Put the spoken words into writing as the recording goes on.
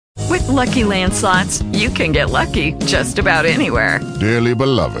Lucky Land Slots, you can get lucky just about anywhere. Dearly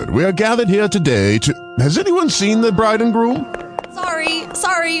beloved, we are gathered here today to... Has anyone seen the bride and groom?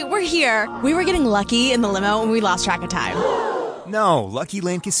 Sorry, we're here. We were getting lucky in the limo and we lost track of time. No, Lucky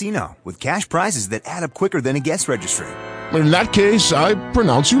Land Casino, with cash prizes that add up quicker than a guest registry. In that case, I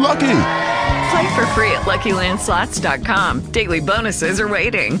pronounce you lucky. Play for free at LuckyLandSlots.com. Daily bonuses are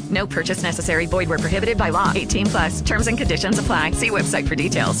waiting. No purchase necessary. Void where prohibited by law. 18+. Terms and conditions apply. See website for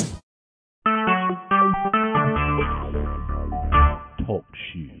details. Talk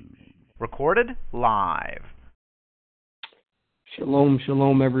shoes. Recorded live.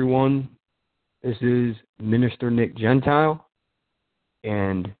 Shalom, everyone. This is Minister Nick Gentile,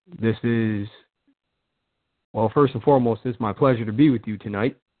 and this is, well, first and foremost, it's my pleasure to be with you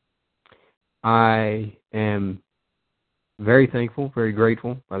tonight. I am very thankful, very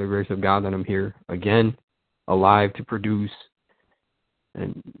grateful by the grace of God that I'm here again, alive to produce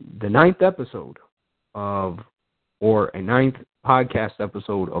the ninth episode of, or a ninth podcast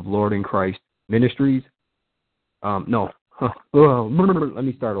episode of Lord in Christ Ministries. Let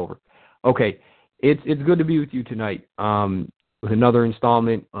me start over. Okay, it's good to be with you tonight with another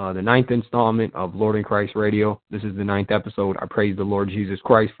installment, the ninth installment of Lord in Christ Radio. This is the ninth episode. I praise the Lord Jesus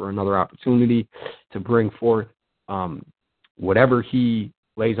Christ for another opportunity to bring forth whatever He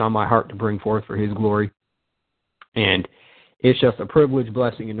lays on my heart to bring forth for His glory. And it's just a privilege,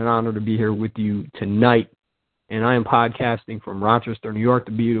 blessing, and an honor to be here with you tonight. And I am podcasting from Rochester, New York,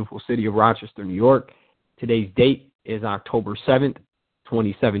 the beautiful city of Rochester, New York. Today's date is October 7th,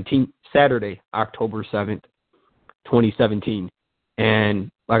 2017, Saturday, October 7th, 2017. And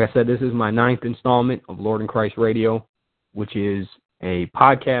like I said, this is my ninth installment of Lord in Christ Radio, which is a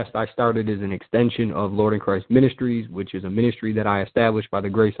podcast I started as an extension of Lord in Christ Ministries, which is a ministry that I established by the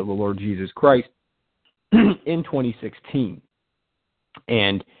grace of the Lord Jesus Christ in 2016.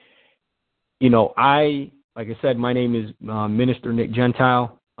 And, like I said, my name is Minister Nick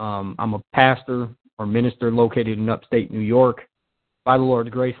Gentile. I'm a pastor or minister located in upstate New York. By the Lord's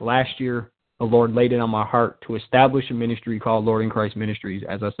grace, last year, the Lord laid it on my heart to establish a ministry called Lord in Christ Ministries,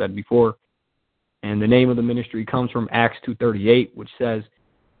 as I said before. And the name of the ministry comes from Acts 2:38, which says,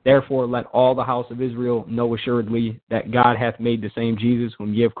 "Therefore let all the house of Israel know assuredly that God hath made the same Jesus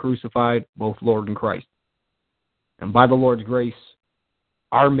whom ye have crucified, both Lord and Christ." And by the Lord's grace,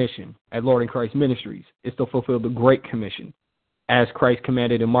 our mission at Lord in Christ Ministries is to fulfill the Great Commission, as Christ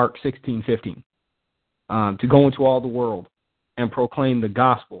commanded in Mark 16:15, to go into all the world and proclaim the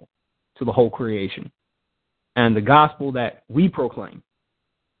gospel to the whole creation. And the gospel that we proclaim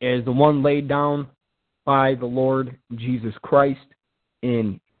is the one laid down by the Lord Jesus Christ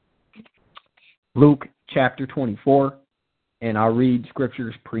in Luke chapter 24. And I'll read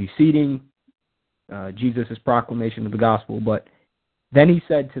scriptures preceding Jesus' proclamation of the gospel. But then he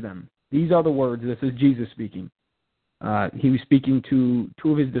said to them, these are the words, this is Jesus speaking. He was speaking to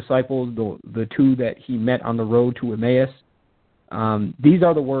two of his disciples, the two that he met on the road to Emmaus. These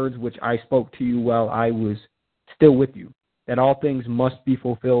are the words which I spoke to you while I was still with you, that all things must be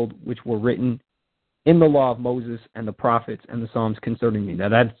fulfilled which were written in the law of Moses and the prophets and the Psalms concerning me. Now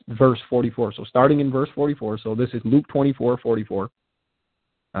that's verse 44. So starting in verse 44, so this is Luke 24:44,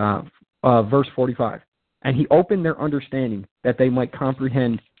 verse 45. And he opened their understanding that they might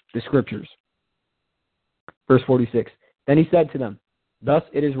comprehend the scriptures. Verse 46, then he said to them, thus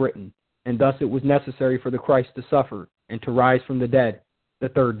it is written, and thus it was necessary for the Christ to suffer and to rise from the dead the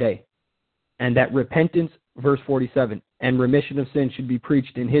third day. And that repentance, verse 47, and remission of sin should be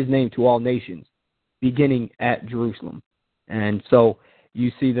preached in his name to all nations, beginning at Jerusalem. And so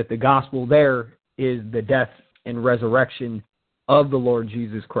you see that the gospel there is the death and resurrection of the Lord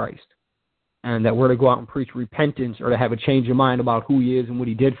Jesus Christ. And that we're to go out and preach repentance or to have a change of mind about who he is and what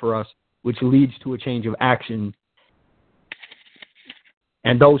he did for us, which leads to a change of action.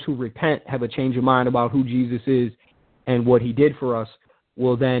 And those who repent, have a change of mind about who Jesus is and what he did for us,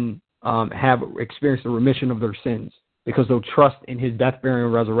 will then have experienced the remission of their sins because they'll trust in his death, burial,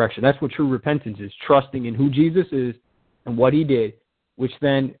 and resurrection. That's what true repentance is, trusting in who Jesus is and what he did, which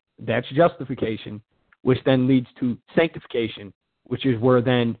then, that's justification, which then leads to sanctification, which is where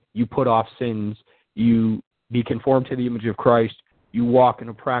then you put off sins, you be conformed to the image of Christ, you walk in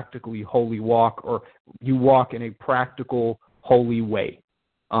a practically holy walk, or you walk in a practical holy way.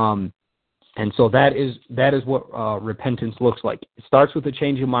 And so that is what repentance looks like. It starts with a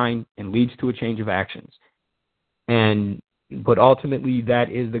change of mind and leads to a change of actions. But ultimately,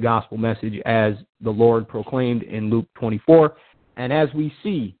 that is the gospel message as the Lord proclaimed in Luke 24, and as we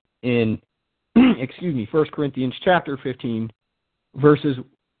see in 1 Corinthians chapter 15, verses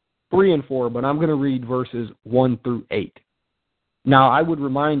 3 and 4, but I'm going to read verses 1 through 8. Now, I would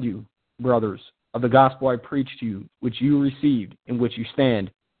remind you brothers, of the gospel I preached to you, which you received, in which you stand,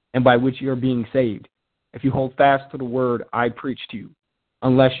 and by which you are being saved, if you hold fast to the word I preached to you,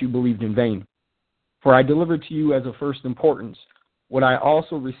 unless you believed in vain. For I delivered to you as of first importance what I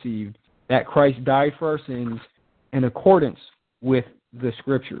also received, that Christ died for our sins in accordance with the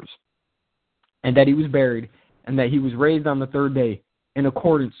Scriptures, and that he was buried, and that he was raised on the third day in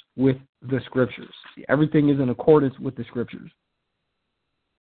accordance with the Scriptures. See, everything is in accordance with the Scriptures.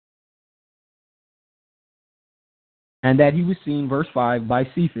 And that he was seen, verse 5, by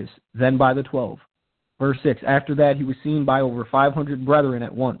Cephas, then by the 12. Verse 6, after that he was seen by over 500 brethren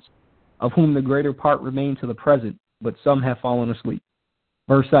at once, of whom the greater part remain to the present, but some have fallen asleep.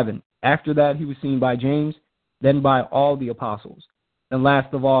 Verse 7, after that he was seen by James, then by all the apostles. And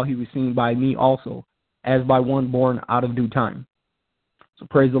last of all he was seen by me also, as by one born out of due time. So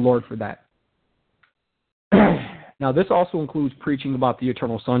praise the Lord for that. Now this also includes preaching about the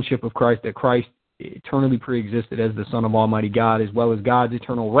eternal sonship of Christ, that Christ eternally preexisted as the Son of Almighty God, as well as God's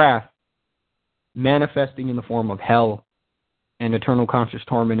eternal wrath manifesting in the form of hell and eternal conscious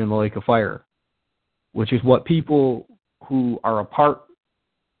torment in the lake of fire, which is what people who are apart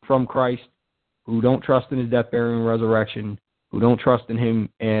from Christ, who don't trust in his death, burial, and resurrection, who don't trust in him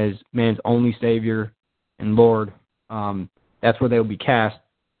as man's only Savior and Lord, that's where they'll be cast.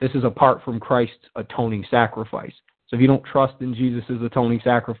 This is apart from Christ's atoning sacrifice. So if you don't trust in Jesus' atoning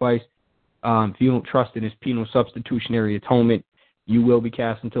sacrifice, if you don't trust in his penal substitutionary atonement, you will be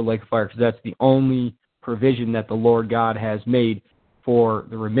cast into the lake of fire, because that's the only provision that the Lord God has made for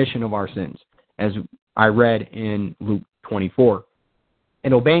the remission of our sins, as I read in Luke 24.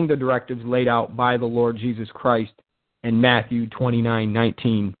 And obeying the directives laid out by the Lord Jesus Christ in Matthew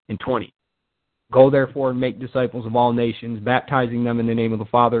 29:19 and 20. Go therefore and make disciples of all nations, baptizing them in the name of the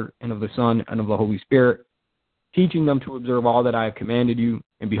Father and of the Son and of the Holy Spirit, teaching them to observe all that I have commanded you,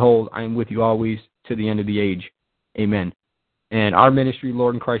 and behold, I am with you always to the end of the age. Amen. And our ministry,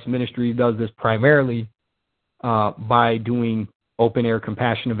 Lord in Christ Ministry, does this primarily by doing open-air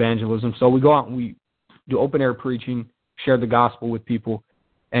compassion evangelism. So we go out and we do open-air preaching, share the gospel with people,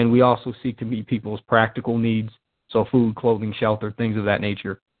 and we also seek to meet people's practical needs, so food, clothing, shelter, things of that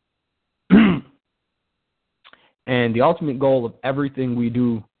nature. And the ultimate goal of everything we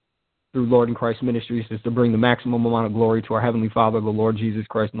do through Lord in Christ Ministries is to bring the maximum amount of glory to our Heavenly Father, the Lord Jesus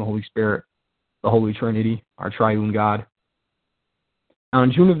Christ, and the Holy Spirit, the Holy Trinity, our triune God. Now,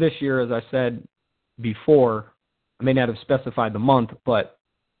 in June of this year, as I said before, I may not have specified the month, but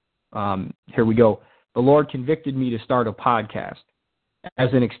here we go. The Lord convicted me to start a podcast as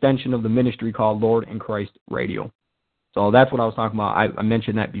an extension of the ministry called Lord in Christ Radio. So that's what I was talking about. I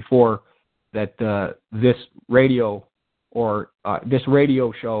mentioned that before, that this radio or this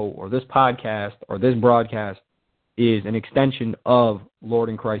radio show or this podcast or this broadcast is an extension of Lord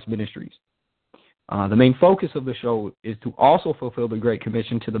in Christ Ministries. The main focus of the show is to also fulfill the Great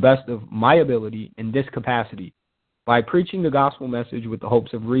Commission to the best of my ability in this capacity by preaching the gospel message with the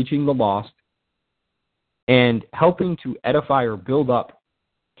hopes of reaching the lost and helping to edify or build up,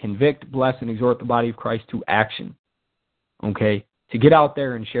 convict, bless, and exhort the body of Christ to action. Okay? To get out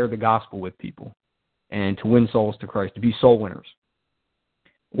there and share the gospel with people and to win souls to Christ, to be soul winners,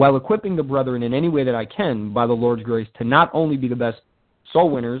 while equipping the brethren in any way that I can by the Lord's grace to not only be the best soul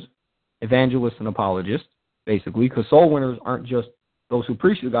winners, evangelists, and apologists, basically, because soul winners aren't just those who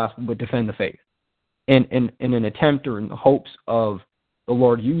preach the gospel but defend the faith. In an attempt or in the hopes of the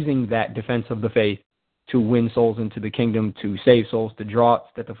Lord using that defense of the faith to win souls into the kingdom, to save souls,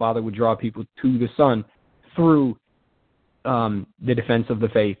 that the Father would draw people to the Son through the defense of the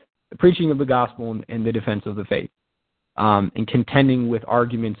faith, the preaching of the gospel, and the defense of the faith, and contending with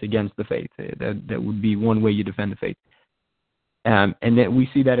arguments against the faith. That would be one way you defend the faith. And that we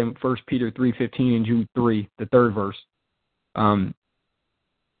see that in 1 Peter 3:15 and Jude 3, the third verse.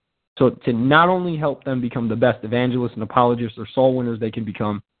 So to not only help them become the best evangelists and apologists or soul winners they can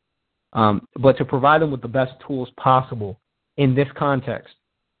become, but to provide them with the best tools possible in this context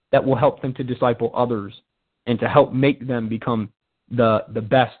that will help them to disciple others and to help make them become the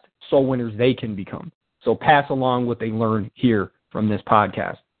best soul winners they can become. So pass along what they learn here from this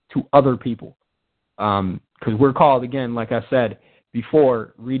podcast to other people. Because we're called, again, like I said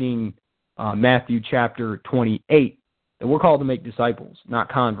before, reading Matthew chapter 28, that we're called to make disciples, not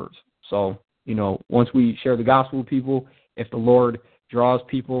converts. So, once we share the gospel with people, if the Lord draws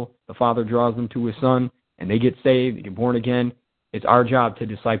people, the Father draws them to his Son, and they get saved, they get born again, it's our job to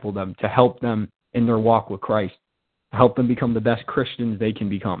disciple them, to help them in their walk with Christ, to help them become the best Christians they can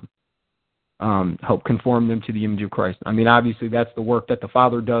become, help conform them to the image of Christ. I mean, obviously that's the work that the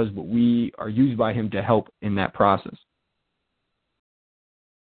Father does, but we are used by him to help in that process.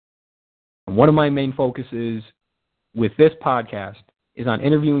 And one of my main focuses with this podcast is on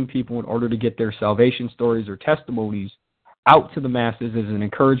interviewing people in order to get their salvation stories or testimonies out to the masses as an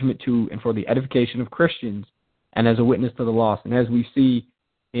encouragement to and for the edification of Christians and as a witness to the lost. And as we see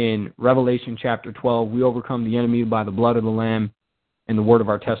in Revelation chapter 12, we overcome the enemy by the blood of the Lamb and the word of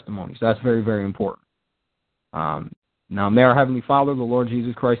our testimony. So that's very, very important. Now, may our Heavenly Father, the Lord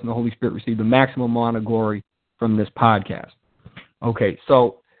Jesus Christ, and the Holy Spirit receive the maximum amount of glory from this podcast. Okay,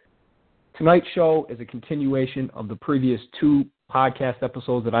 so tonight's show is a continuation of the previous 2 podcast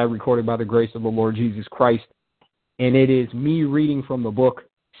episodes that I recorded by the grace of the Lord Jesus Christ, and it is me reading from the book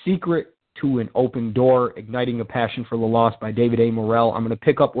Secret to an Open Door, Igniting a Passion for the Lost by David A. Morrell. I'm going to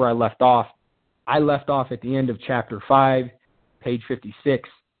pick up where I left off. I left off at the end of chapter 5, page 56.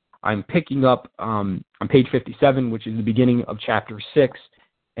 I'm picking up on page 57, which is the beginning of chapter 6,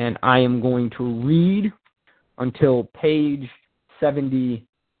 and I am going to read until page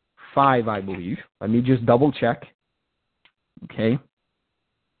 75, I believe. Let me just double check. Okay.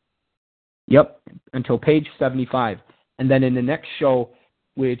 Yep, until page 75. And then in the next show,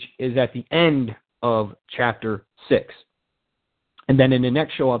 which is at the end of chapter 6. And then in the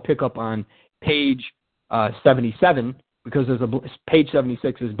next show, I'll pick up on page 77, because there's page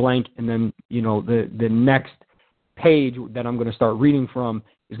 76 is blank, and then, the next page that I'm going to start reading from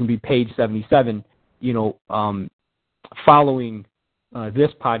is going to be page 77, following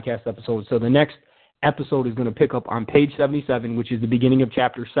this podcast episode. So the next episode is going to pick up on page 77, which is the beginning of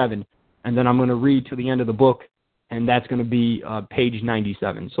chapter 7, and then I'm going to read to the end of the book, and that's going to be page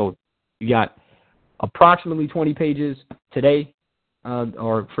 97. So you got approximately 20 pages today,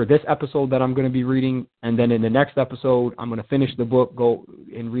 or for this episode that I'm going to be reading, and then in the next episode, I'm going to finish the book, go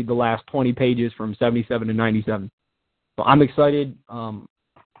and read the last 20 pages from 77 to 97. So I'm excited,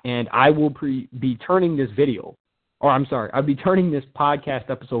 and I will be turning this video, I'll be turning this podcast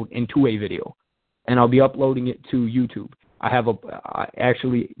episode into a video, and I'll be uploading it to YouTube. I have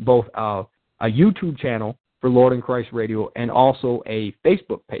actually both a YouTube channel for Lord and Christ Radio and also a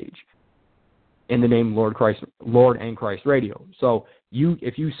Facebook page in the name Lord and Christ Radio. So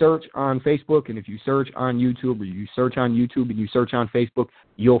if you search on Facebook and if you search on YouTube, or you search on YouTube and you search on Facebook,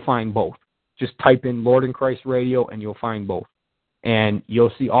 you'll find both. Just type in Lord and Christ Radio and you'll find both. And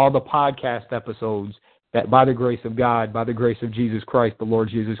you'll see all the podcast episodes that by the grace of God, by the grace of Jesus Christ, the Lord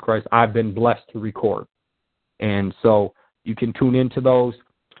Jesus Christ, I've been blessed to record. And so you can tune into those.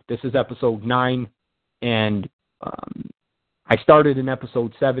 This is episode 9, and I started in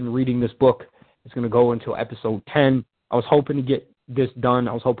episode 7 reading this book. It's going to go until episode 10. I was hoping to get this done.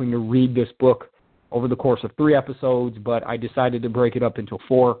 I was hoping to read this book over the course of 3 episodes, but I decided to break it up into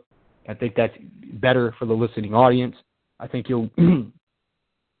 4. I think that's better for the listening audience. I think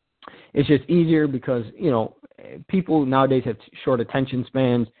it's just easier because, people nowadays have short attention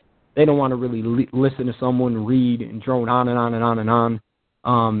spans. They don't want to really listen to someone read and drone on and on and on and on.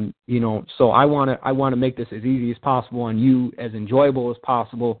 So I want to make this as easy as possible on you, as enjoyable as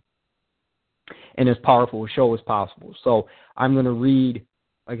possible, and as powerful a show as possible. So I'm going to read,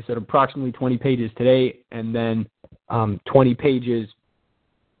 like I said, approximately 20 pages today, and then 20 pages,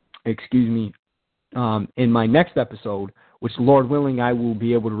 in my next episode, which, Lord willing, I will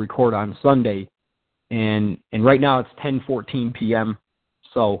be able to record on Sunday. And right now it's 10:14 p.m.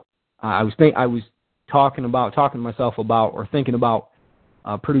 So I was talking to myself about, or thinking about,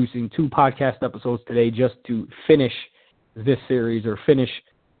 producing 2 podcast episodes today just to finish this series or finish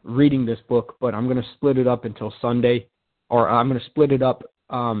reading this book. But I'm going to split it up until Sunday, or I'm going to split it up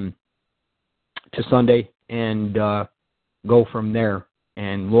to Sunday and go from there.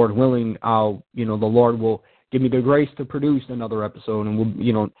 And Lord willing, the Lord will give me the grace to produce another episode, and we'll,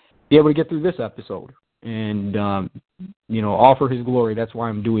 be able to get through this episode and, all for His glory. That's why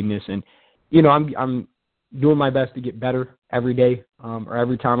I'm doing this. And, I'm doing my best to get better every day, or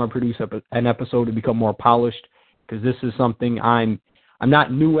every time I produce an episode, to become more polished, because this is something I'm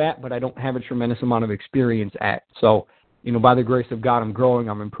not new at, but I don't have a tremendous amount of experience at. So, by the grace of God, I'm growing,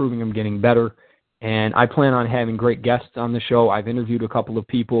 I'm improving, I'm getting better. And I plan on having great guests on the show. I've interviewed a couple of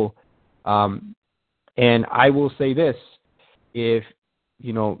people. And I will say this, if,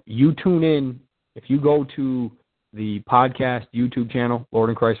 you tune in, if you go to the podcast YouTube channel, Lord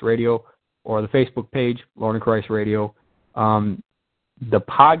and Christ Radio, or the Facebook page, Lord and Christ Radio, the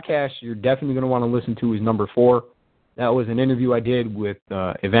podcast you're definitely going to want to listen to is number 4. That was an interview I did with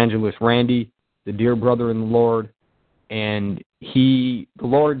Evangelist Randy, the dear brother in the Lord. And the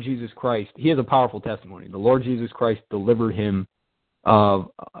Lord Jesus Christ, he has a powerful testimony. The Lord Jesus Christ delivered him of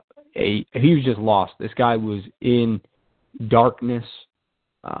he was just lost. This guy was in darkness,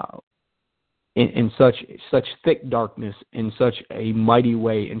 in such thick darkness, in such a mighty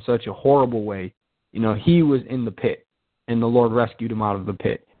way, in such a horrible way. He was in the pit, and the Lord rescued him out of the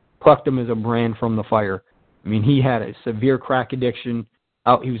pit, plucked him as a brand from the fire. I mean, he had a severe crack addiction.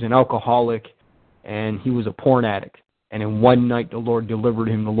 He was an alcoholic, and he was a porn addict. And in one night, the Lord delivered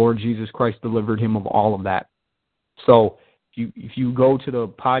him. The Lord Jesus Christ delivered him of all of that. So if you go to the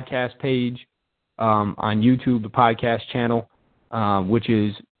podcast page on YouTube, the podcast channel, which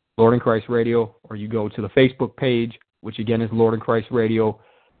is Lord in Christ Radio, or you go to the Facebook page, which again is Lord in Christ Radio,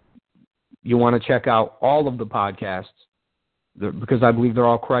 you want to check out all of the podcasts because I believe they're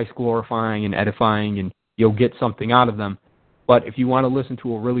all Christ glorifying and edifying, and you'll get something out of them. But if you want to listen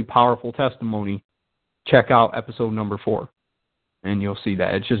to a really powerful testimony, check out episode number 4, and you'll see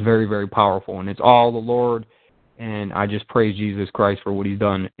that. It's just very, very powerful, and it's all the Lord, and I just praise Jesus Christ for what he's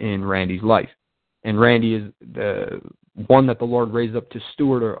done in Randy's life. And Randy is the one that the Lord raised up to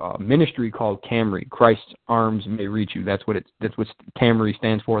steward a ministry called CAMRI, Christ's Arms May Reach You. That's what CAMRI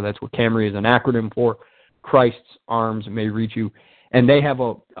stands for. That's what CAMRI is an acronym for, Christ's Arms May Reach You. And they have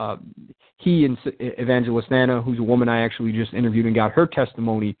he and Evangelist Nana, who's a woman I actually just interviewed and got her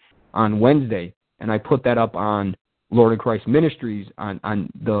testimony on Wednesday, and I put that up on Lord in Christ Ministries, on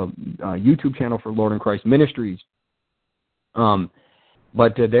the YouTube channel for Lord in Christ Ministries.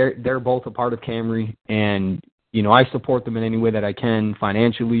 But they're both a part of CAMRI, and I support them in any way that I can,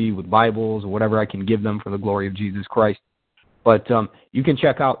 financially, with Bibles, or whatever I can give them for the glory of Jesus Christ. But you can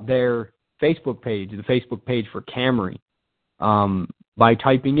check out their Facebook page, the Facebook page for CAMRI, by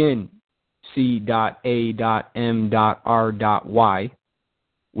typing in C.A.M.R.Y,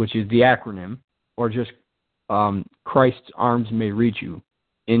 which is the acronym, or just Christ's Arms May Reach You,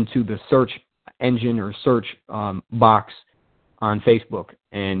 into the search engine or search box on Facebook,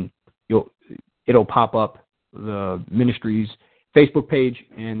 and it'll pop up the ministry's Facebook page,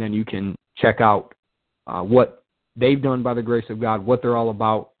 and then you can check out what they've done by the grace of God, what they're all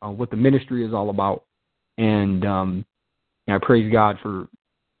about, what the ministry is all about. And I praise God for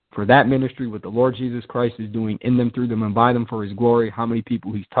that ministry, what the Lord Jesus Christ is doing in them, through them, and by them for his glory, how many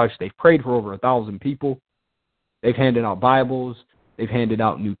people he's touched. They've prayed for over 1,000 people. They've handed out Bibles. They've handed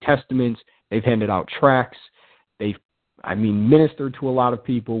out New Testaments. They've handed out tracts. They've ministered to a lot of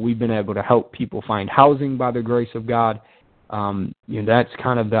people. We've been able to help people find housing by the grace of God. That's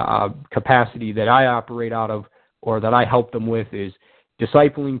kind of the capacity that I operate out of, or that I help them with, is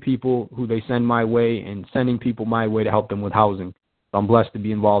discipling people who they send my way and sending people my way to help them with housing. So I'm blessed to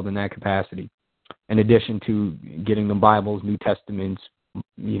be involved in that capacity, in addition to getting them Bibles, New Testaments,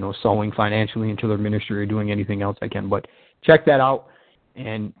 sowing financially into their ministry, or doing anything else I can. But check that out.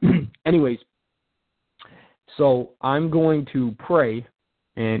 And anyways, so I'm going to pray,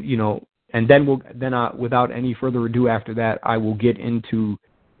 and and then without any further ado after that, I will get into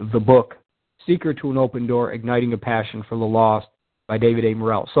the book Secret to an Open Door: Igniting a Passion for the Lost by David A.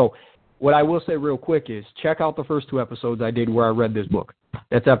 Morrell. So what I will say real quick is check out the first 2 episodes I did where I read this book.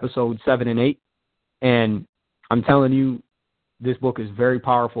 That's episodes 7 and 8, and I'm telling you, this book is very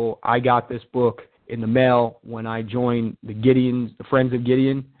powerful. I got this book in the mail when I joined the Gideons, the Friends of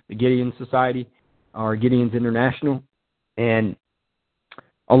Gideon, the Gideon Society, or Gideon's International, and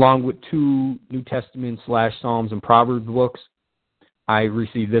along with 2 New Testament / Psalms and Proverbs books, I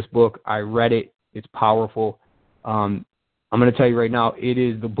received this book. I read it. It's powerful. I'm going to tell you right now, it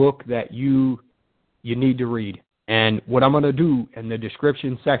is the book that you need to read. And what I'm going to do in the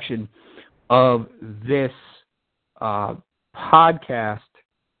description section of this podcast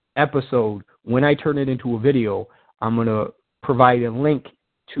episode, when I turn it into a video, I'm going to provide a link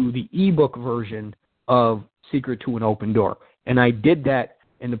to the ebook version of Secret to an Open Door. And I did that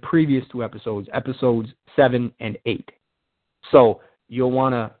in the previous 2 episodes, episodes 7 and 8. So you'll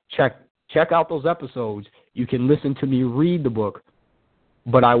want to check out those episodes. You can listen to me read the book,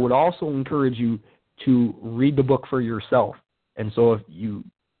 but I would also encourage you to read the book for yourself. And so if you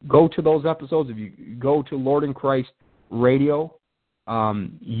go to those episodes, if you go to Lord in Christ Radio,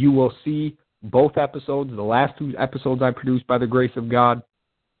 you will see both episodes, the last 2 episodes I produced by the grace of God.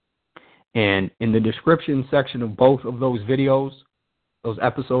 And in the description section of both of those videos, those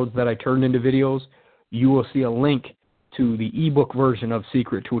episodes that I turned into videos, you will see a link to the ebook version of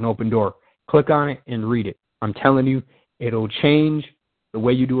Secret to an Open Door. Click on it and read it. I'm telling you, it'll change the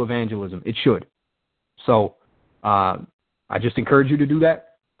way you do evangelism. It should. So I just encourage you to do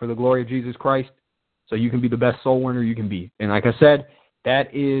that for the glory of Jesus Christ, so you can be the best soul winner you can be. And like I said,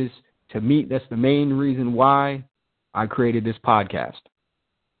 that is, to me, that's the main reason why I created this podcast.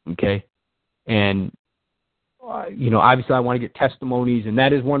 Okay? And, obviously I want to get testimonies, and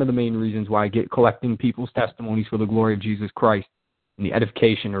that is one of the main reasons why I get collecting people's testimonies for the glory of Jesus Christ. and the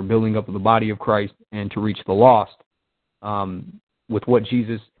edification or building up of the body of Christ and to reach the lost with what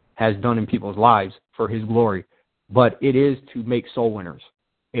Jesus has done in people's lives for his glory. But it is to make soul winners.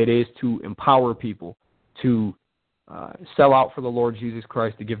 It is to empower people to sell out for the Lord Jesus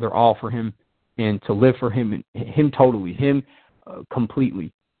Christ, to give their all for him, and to live for him totally, him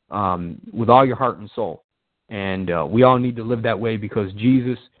completely, with all your heart and soul. And we all need to live that way because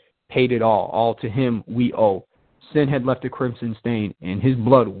Jesus paid it all. All to him we owe. Sin had left a crimson stain, and his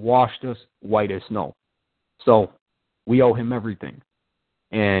blood washed us white as snow. So we owe him everything.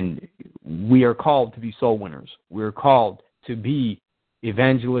 And we are called to be soul winners. We're called to be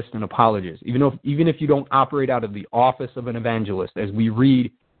evangelists and apologists. Even if you don't operate out of the office of an evangelist, as we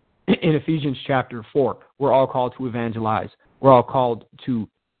read in Ephesians chapter 4, we're all called to evangelize. We're all called to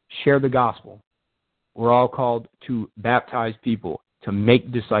share the gospel. We're all called to baptize people, to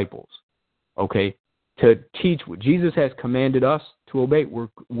make disciples, okay? To teach what Jesus has commanded us to obey.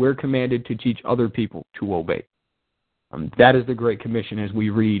 We're commanded to teach other people to obey. That is the Great Commission as we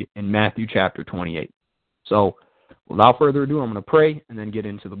read in Matthew chapter 28. So, without further ado, I'm going to pray and then get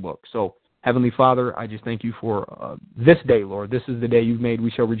into the book. So, Heavenly Father, I just thank you for this day, Lord. This is the day you've made.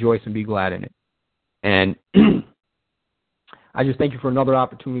 We shall rejoice and be glad in it. And I just thank you for another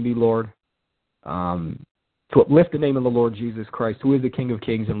opportunity, Lord, to uplift the name of the Lord Jesus Christ, who is the King of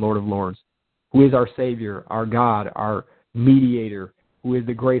Kings and Lord of Lords, who is our Savior, our God, our mediator, who is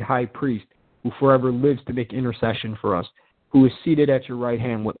the great high priest, who forever lives to make intercession for us, who is seated at your right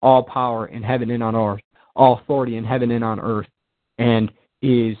hand with all power in heaven and on earth, all authority in heaven and on earth, and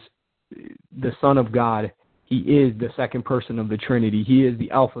is the Son of God. He is the second person of the Trinity. He is the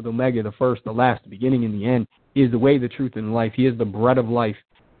Alpha, the Omega, the first, the last, the beginning, and the end. He is the way, the truth, and life. He is the bread of life.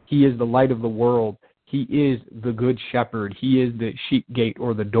 He is the light of the world. He is the good shepherd. He is the sheep gate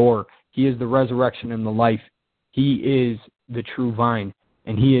or the door. He is the resurrection and the life. He is the true vine,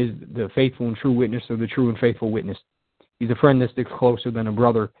 and he is the faithful and true witness, or the true and faithful witness. He's a friend that sticks closer than a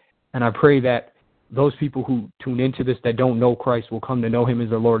brother. And I pray that those people who tune into this that don't know Christ will come to know him as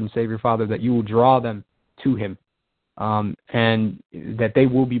their Lord and Savior, Father, that you will draw them to him, and that they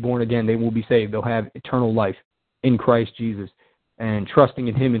will be born again. They will be saved. They'll have eternal life in Christ Jesus, and trusting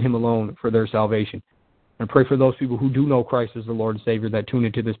in him and him alone for their salvation. And pray for those people who do know Christ as the Lord and Savior that tune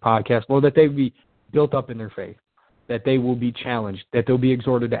into this podcast, Lord, that they will be built up in their faith, that they will be challenged, that they'll be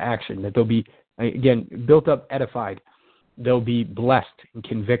exhorted to action, that they'll be, again, built up, edified. They'll be blessed and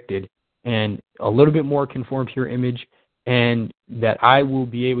convicted and a little bit more conformed to your image, and that I will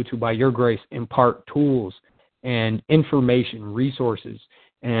be able to, by your grace, impart tools and information, resources,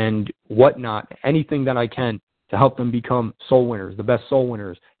 and whatnot, anything that I can to help them become soul winners, the best soul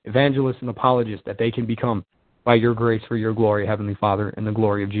winners, evangelists and apologists that they can become by your grace for your glory, Heavenly Father, and the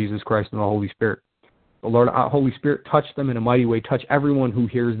glory of Jesus Christ and the Holy Spirit. So, Lord, Holy Spirit, touch them in a mighty way. Touch everyone who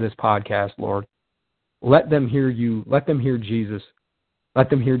hears this podcast, Lord. Let them hear you. Let them hear Jesus. Let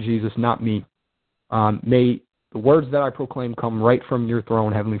them hear Jesus, not me. May the words that I proclaim come right from your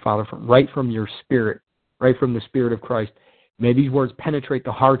throne, Heavenly Father, right from your Spirit, right from the Spirit of Christ. May these words penetrate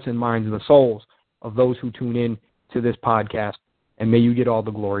the hearts and minds and the souls of those who tune in to this podcast. And may you get all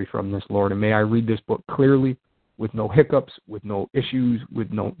the glory from this, Lord. And may I read this book clearly, with no hiccups, with no issues,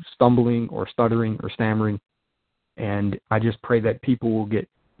 with no stumbling or stuttering or stammering. And I just pray that people will get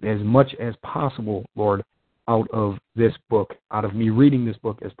as much as possible, Lord, out of this book, out of me reading this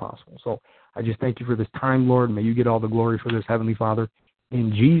book as possible. So I just thank you for this time, Lord. May you get all the glory for this, Heavenly Father,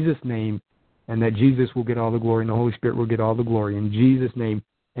 in Jesus' name, and that Jesus will get all the glory and the Holy Spirit will get all the glory. In Jesus' name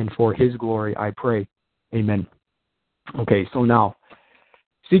and for his glory, I pray. Amen. Okay, so now,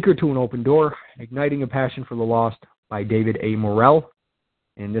 Secret to an Open Door, Igniting a Passion for the Lost by David A. Morrell.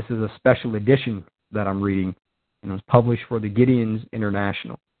 And this is a special edition that I'm reading, and it was published for the Gideons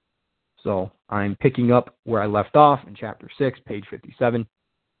International. So I'm picking up where I left off in chapter 6, page 57.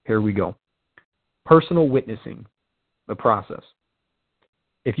 Here we go. Personal witnessing, the process.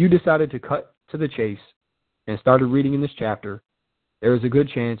 If you decided to cut to the chase and started reading in this chapter, there is a good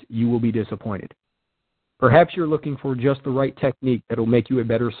chance you will be disappointed. Perhaps you're looking for just the right technique that will make you a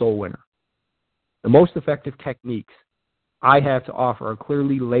better soul winner. The most effective techniques I have to offer are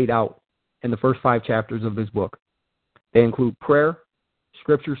clearly laid out in the first 5 chapters of this book. They include prayer,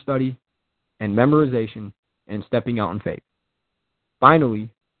 scripture study, and memorization, and stepping out in faith. Finally,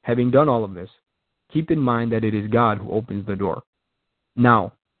 having done all of this, keep in mind that it is God who opens the door.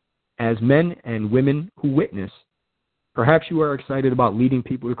 Now, as men and women who witness, perhaps you are excited about leading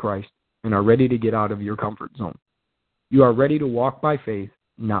people to Christ and are ready to get out of your comfort zone. You are ready to walk by faith,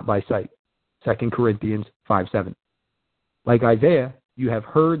 not by sight. 2 Corinthians 5:7. Like Isaiah, you have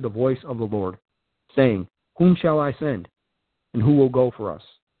heard the voice of the Lord, saying, "Whom shall I send? and who will go for us?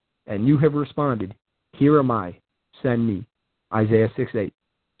 And you have responded, here am I, send me. Isaiah 6:8.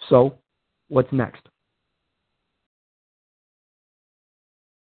 So, what's next?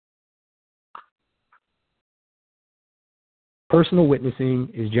 Personal witnessing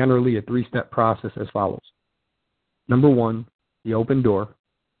is generally a 3-step process as follows. Number 1, the open door.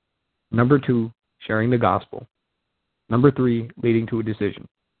 Number 2, sharing the gospel. Number 3, leading to a decision.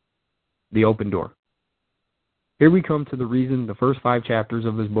 The open door. Here we come to the reason the first 5 chapters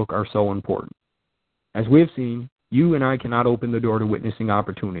of this book are so important. As we have seen, you and I cannot open the door to witnessing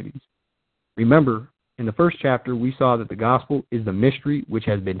opportunities. Remember, in the first chapter, we saw that the gospel is the mystery which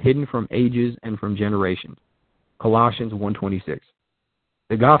has been hidden from ages and from generations. Colossians 1:26.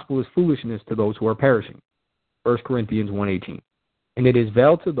 The gospel is foolishness to those who are perishing. 1 Corinthians 1:18. And it is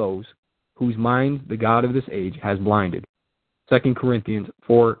veiled to those whose minds the God of this age has blinded. 2 Corinthians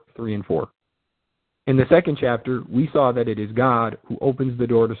 4:3 and 4. In the second chapter, we saw that it is God who opens the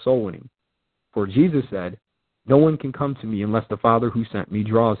door to soul winning. For Jesus said, no one can come to me unless the Father who sent me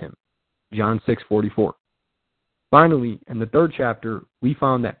draws him. John 6:44. Finally, in the third chapter, we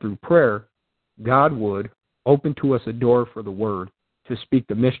found that through prayer, God would open to us a door for the word to speak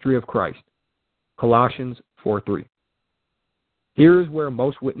the mystery of Christ. Colossians 4:3. Here is where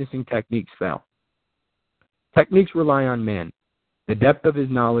most witnessing techniques fail. Techniques rely on man, the depth of his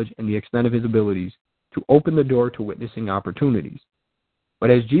knowledge and the extent of his abilities, to open the door to witnessing opportunities. But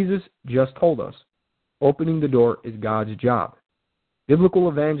as Jesus just told us, opening the door is God's job. Biblical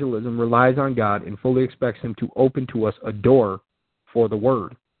evangelism relies on God and fully expects him to open to us a door for the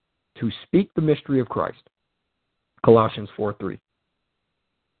word, to speak the mystery of Christ. Colossians 4:3.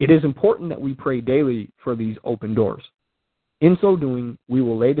 It is important that we pray daily for these open doors. In so doing, we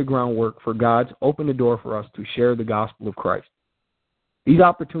will lay the groundwork for God to open the door for us to share the gospel of Christ. These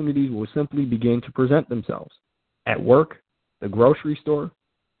opportunities will simply begin to present themselves at work, the grocery store,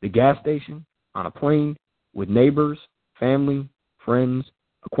 the gas station, on a plane, with neighbors, family, friends,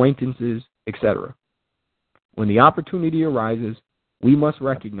 acquaintances, etc. When the opportunity arises, we must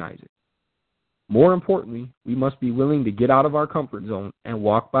recognize it. More importantly, we must be willing to get out of our comfort zone and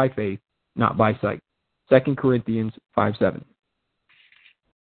walk by faith, not by sight. 2 Corinthians 5:7.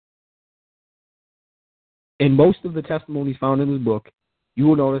 In most of the testimonies found in this book, you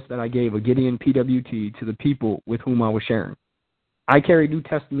will notice that I gave a Gideon PWT to the people with whom I was sharing. I carry New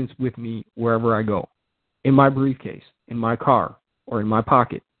Testaments with me wherever I go, in my briefcase, in my car, or in my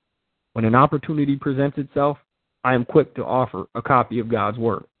pocket. When an opportunity presents itself, I am quick to offer a copy of God's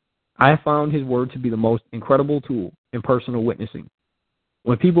Word. I have found His Word to be the most incredible tool in personal witnessing.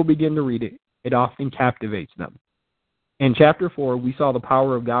 When people begin to read it, it often captivates them. In chapter 4, we saw the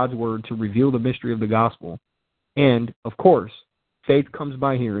power of God's Word to reveal the mystery of the gospel. And, of course, faith comes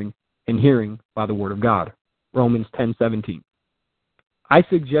by hearing, and hearing by the Word of God. Romans 10:17. I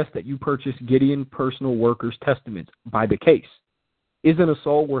suggest that you purchase Gideon Personal Workers' Testaments by the case. Isn't a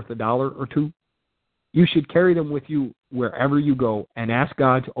soul worth $1 or $2? You should carry them with you wherever you go and ask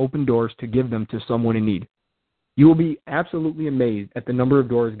God to open doors to give them to someone in need. You will be absolutely amazed at the number of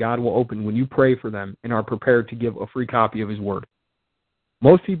doors God will open when you pray for them and are prepared to give a free copy of His Word.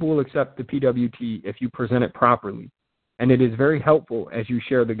 Most people will accept the PWT if you present it properly, and it is very helpful as you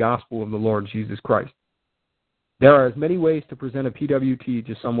share the gospel of the Lord Jesus Christ. There are as many ways to present a PWT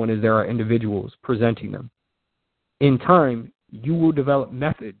to someone as there are individuals presenting them. In time, you will develop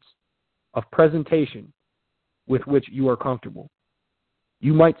methods of presentation with which you are comfortable.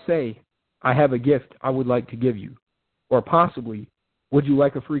 You might say, I have a gift I would like to give you, or possibly, would you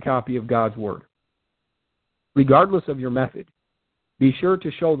like a free copy of God's Word? Regardless of your method, be sure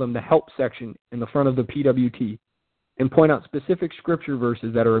to show them the help section in the front of the PWT and point out specific scripture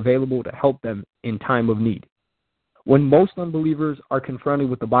verses that are available to help them in time of need. When most unbelievers are confronted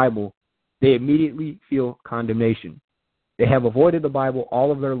with the Bible, they immediately feel condemnation. They have avoided the Bible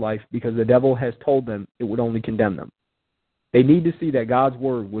all of their life because the devil has told them it would only condemn them. They need to see that God's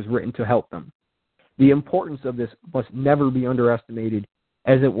Word was written to help them. The importance of this must never be underestimated,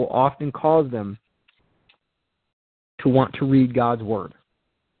 as it will often cause them to want to read God's Word.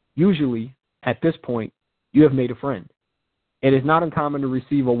 Usually, at this point, you have made a friend. It is not uncommon to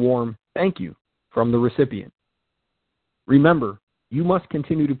receive a warm thank you from the recipient. Remember, you must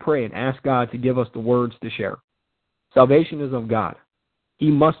continue to pray and ask God to give us the words to share. Salvation is of God. He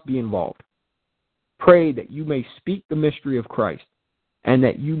must be involved. Pray that you may speak the mystery of Christ and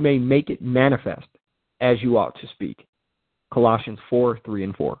that you may make it manifest as you ought to speak. Colossians 4:3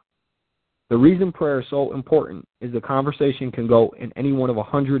 and 4. The reason prayer is so important is the conversation can go in any one of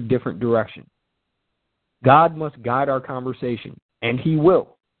 100 different directions. God must guide our conversation, and He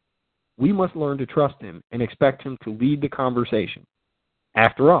will. we must learn to trust him and expect him to lead the conversation.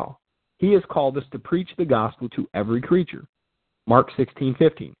 After all, he has called us to preach the gospel to every creature, Mark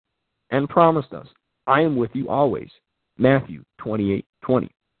 16:15, and promised us, I am with you always, Matthew 28:20.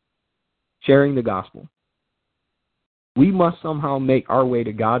 Sharing the gospel. We must somehow make our way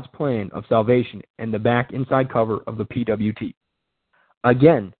to God's plan of salvation and the back inside cover of the PWT.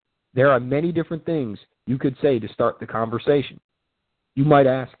 Again, there are many different things you could say to start the conversation. You might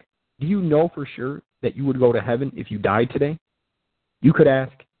ask, do you know for sure that you would go to heaven if you died today? You could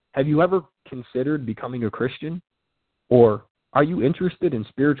ask, have you ever considered becoming a Christian? Or, are you interested in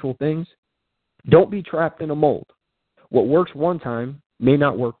spiritual things? Don't be trapped in a mold. What works one time may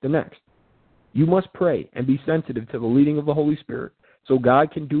not work the next. You must pray and be sensitive to the leading of the Holy Spirit so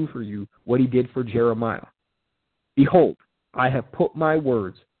God can do for you what he did for Jeremiah. Behold, I have put my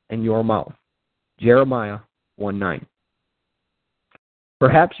words in your mouth. Jeremiah 1:9.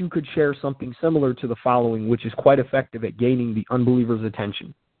 Perhaps you could share something similar to the following, which is quite effective at gaining the unbeliever's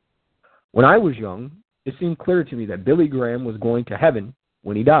attention. When I was young, it seemed clear to me that Billy Graham was going to heaven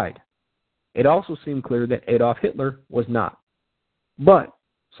when he died. It also seemed clear that Adolf Hitler was not. But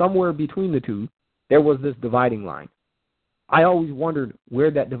somewhere between the two, there was this dividing line. I always wondered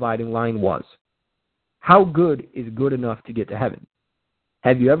where that dividing line was. How good is good enough to get to heaven?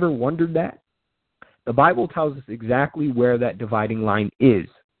 Have you ever wondered that? The Bible tells us exactly where that dividing line is.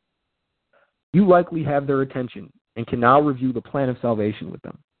 You likely have their attention and can now review the plan of salvation with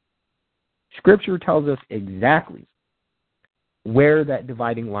them. Scripture tells us exactly where that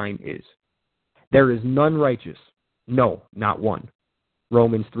dividing line is. There is none righteous, no, not one.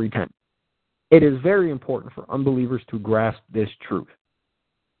 Romans 3:10. It is very important for unbelievers to grasp this truth.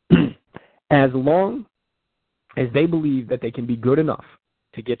 As long as they believe that they can be good enough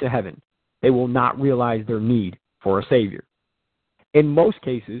to get to heaven, they will not realize their need for a Savior. In most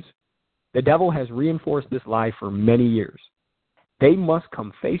cases, the devil has reinforced this lie for many years. They must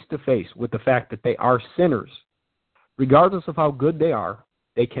come face to face with the fact that they are sinners. Regardless of how good they are,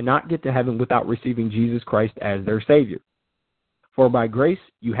 they cannot get to heaven without receiving Jesus Christ as their Savior. For by grace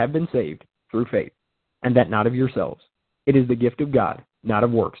you have been saved through faith, and that not of yourselves. It is the gift of God, not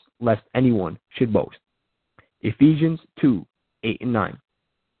of works, lest anyone should boast. Ephesians 2:8-9.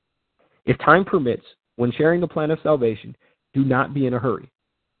 If time permits, when sharing the plan of salvation, do not be in a hurry.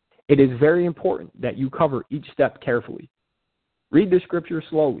 It is very important that you cover each step carefully. Read the scripture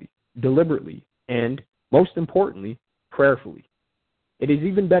slowly, deliberately, and, most importantly, prayerfully. It is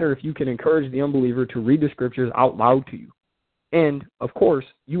even better if you can encourage the unbeliever to read the scriptures out loud to you. And, of course,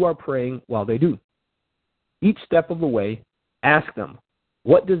 you are praying while they do. Each step of the way, ask them,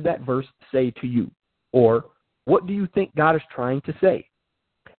 what does that verse say to you? Or, what do you think God is trying to say?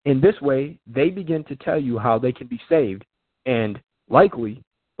 In this way, they begin to tell you how they can be saved, and, likely,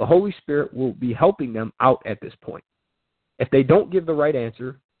 the Holy Spirit will be helping them out at this point. If they don't give the right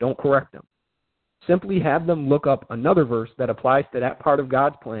answer, don't correct them. Simply have them look up another verse that applies to that part of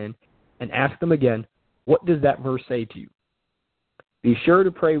God's plan and ask them again, what does that verse say to you? Be sure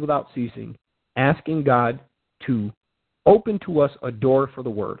to pray without ceasing, asking God to open to us a door for the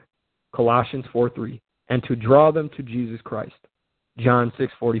Word, Colossians 4:3, and to draw them to Jesus Christ, John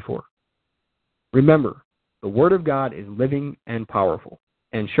 6:44. Remember, the Word of God is living and powerful,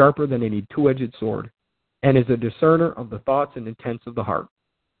 and sharper than any two-edged sword, and is a discerner of the thoughts and intents of the heart,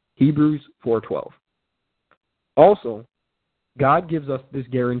 Hebrews 4:12. Also, God gives us this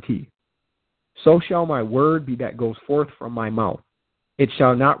guarantee. So shall my word be that goes forth from my mouth. It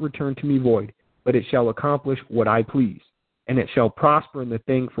shall not return to me void, but it shall accomplish what I please, and it shall prosper in the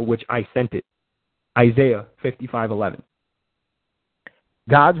thing for which I sent it. Isaiah 55:11.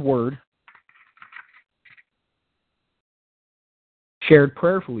 God's word, shared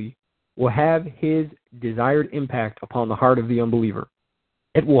prayerfully, will have his desired impact upon the heart of the unbeliever.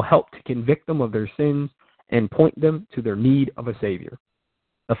 It will help to convict them of their sins and point them to their need of a Savior.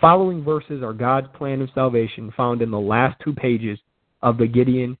 The following verses are God's plan of salvation found in the last 2 pages of the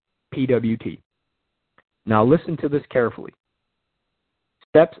Gideon PWT. Now listen to this carefully.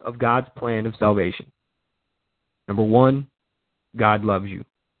 Steps of God's plan of salvation. Number 1, God loves you.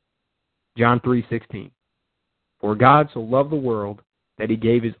 John 3:16. For God so loved the world that he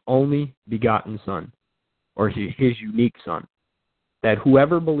gave his only begotten Son, or his unique Son, that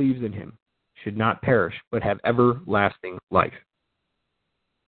whoever believes in him should not perish but have everlasting life.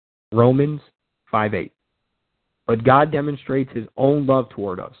 Romans 5:8. But God demonstrates his own love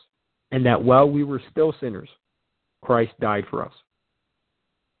toward us, and that while we were still sinners, Christ died for us.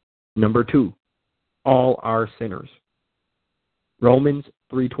 Number 2, all are sinners. Romans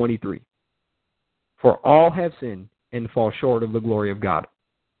 3:23. For all have sinned and fall short of the glory of God.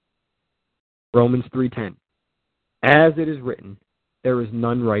 Romans 3:10. As it is written, there is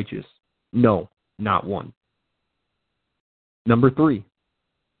none righteous, no, not one. Number 3,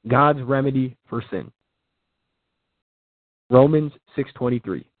 God's remedy for sin. Romans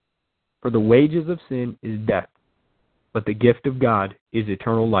 6:23. For the wages of sin is death, but the gift of God is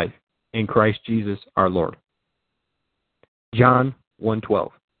eternal life in Christ Jesus our Lord. John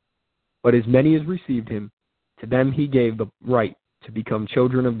 1:12. But as many as received him, to them he gave the right to become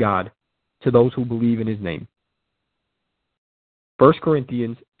children of God, to those who believe in his name. 1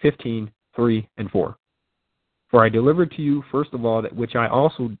 Corinthians 15:3 and 4. For I delivered to you first of all that which I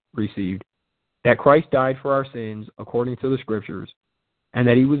also received, that Christ died for our sins according to the Scriptures, and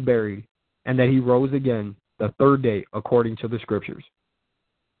that he was buried, and that he rose again the third day according to the Scriptures.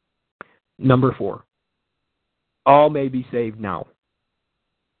 Number 4, all may be saved now.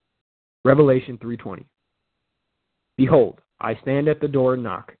 Revelation 3:20. Behold, I stand at the door and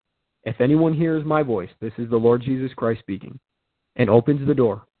knock. If anyone hears my voice, this is the Lord Jesus Christ speaking, and opens the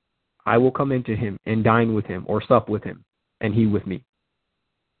door, I will come into him and dine with him, or sup with him, and he with me.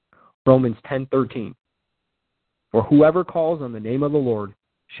 Romans 10:13. For whoever calls on the name of the Lord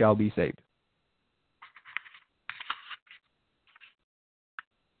shall be saved.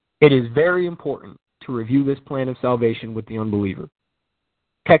 It is very important to review this plan of salvation with the unbeliever.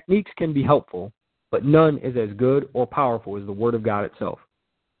 Techniques can be helpful, but none is as good or powerful as the Word of God itself.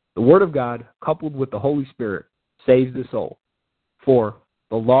 The Word of God, coupled with the Holy Spirit, saves the soul. For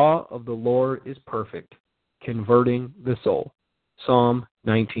the law of the Lord is perfect, converting the soul. Psalm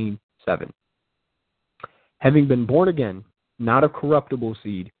 19:7. Having been born again, not of corruptible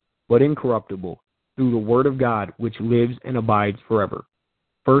seed, but incorruptible, through the Word of God, which lives and abides forever.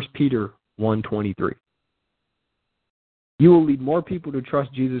 1 Peter 1:23. You will lead more people to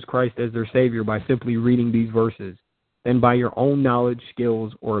trust Jesus Christ as their Savior by simply reading these verses than by your own knowledge,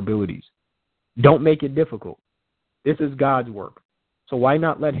 skills, or abilities. Don't make it difficult. This is God's work, so why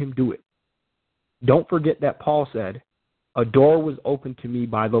not let him do it? Don't forget that Paul said, a door was opened to me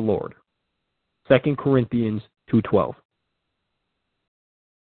by the Lord. 2 Corinthians 2:12.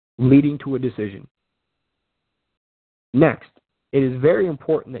 Leading to a decision. Next, it is very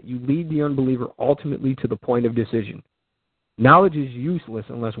important that you lead the unbeliever ultimately to the point of decision. Knowledge is useless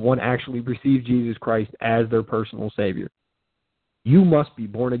unless one actually receives Jesus Christ as their personal Savior. You must be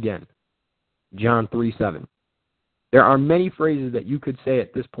born again. John 3:7. There are many phrases that you could say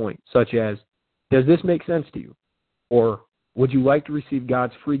at this point, such as, does this make sense to you? Or, would you like to receive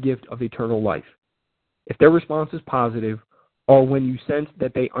God's free gift of eternal life? If their response is positive, or when you sense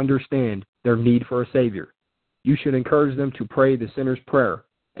that they understand their need for a Savior, you should encourage them to pray the sinner's prayer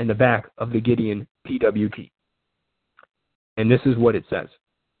in the back of the Gideon PWT. And this is what it says.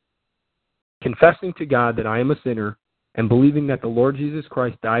 Confessing to God that I am a sinner and believing that the Lord Jesus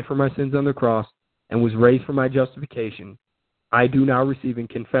Christ died for my sins on the cross and was raised for my justification, I do now receive and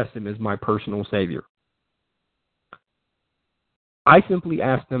confess him as my personal Savior. I simply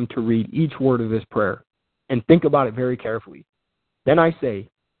ask them to read each word of this prayer and think about it very carefully. Then I say,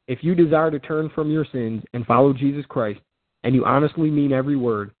 if you desire to turn from your sins and follow Jesus Christ, and you honestly mean every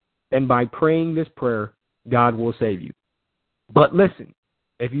word, then by praying this prayer, God will save you. But listen,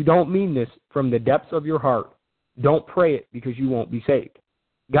 if you don't mean this from the depths of your heart, don't pray it because you won't be saved.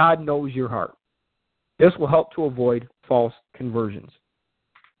 God knows your heart. This will help to avoid false conversions.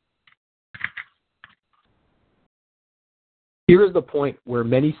 Here is the point where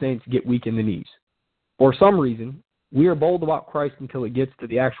many saints get weak in the knees. For some reason, we are bold about Christ until it gets to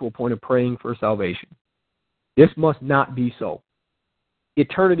the actual point of praying for salvation. This must not be so.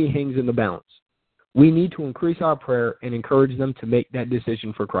 Eternity hangs in the balance. We need to increase our prayer and encourage them to make that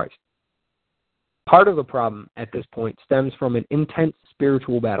decision for Christ. Part of the problem at this point stems from an intense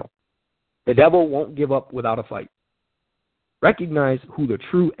spiritual battle. The devil won't give up without a fight. Recognize who the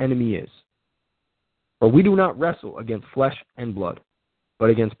true enemy is. For we do not wrestle against flesh and blood, but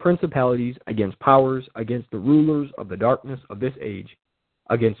against principalities, against powers, against the rulers of the darkness of this age,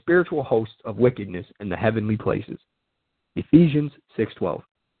 against spiritual hosts of wickedness in the heavenly places. Ephesians 6:12.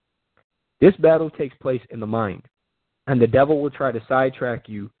 This battle takes place in the mind, and the devil will try to sidetrack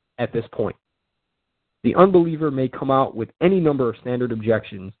you at this point. The unbeliever may come out with any number of standard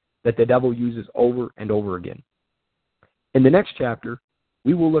objections that the devil uses over and over again. In the next chapter,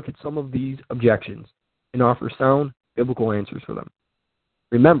 we will look at some of these objections and offer sound biblical answers for them.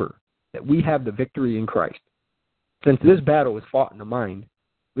 Remember that we have the victory in Christ. Since this battle is fought in the mind,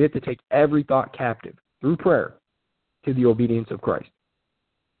 we have to take every thought captive through prayer to the obedience of Christ.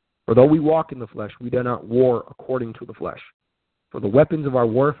 For though we walk in the flesh, we do not war according to the flesh. For the weapons of our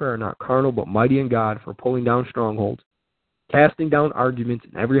warfare are not carnal, but mighty in God for pulling down strongholds, casting down arguments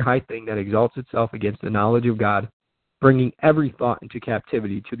and every high thing that exalts itself against the knowledge of God, bringing every thought into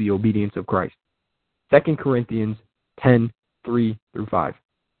captivity to the obedience of Christ. 2 Corinthians 10:3-5.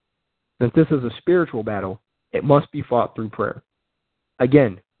 Since this is a spiritual battle, it must be fought through prayer.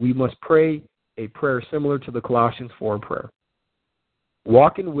 Again, we must pray a prayer similar to the Colossians 4 prayer.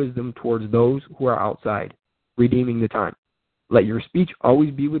 Walk in wisdom towards those who are outside, redeeming the time. Let your speech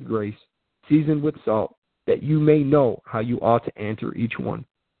always be with grace, seasoned with salt, that you may know how you ought to answer each one.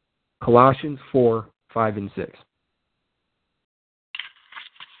 Colossians 4:5-6.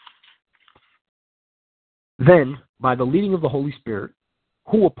 Then, by the leading of the Holy Spirit,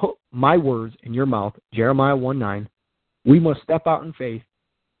 who will put my words in your mouth, Jeremiah 1:9, we must step out in faith,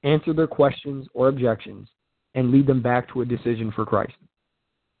 answer their questions or objections, and lead them back to a decision for Christ.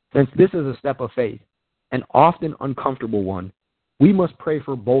 Since this is a step of faith, an often uncomfortable one, we must pray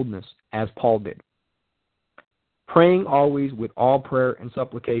for boldness, as Paul did. Praying always with all prayer and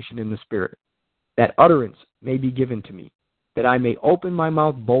supplication in the Spirit, that utterance may be given to me, that I may open my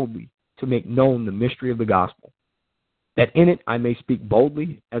mouth boldly to make known the mystery of the gospel, that in it I may speak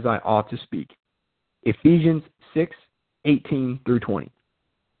boldly as I ought to speak. Ephesians 6:18-20.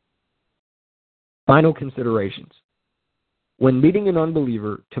 Final considerations. When leading an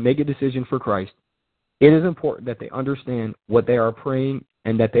unbeliever to make a decision for Christ, it is important that they understand what they are praying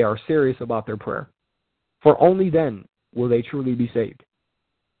and that they are serious about their prayer, for only then will they truly be saved.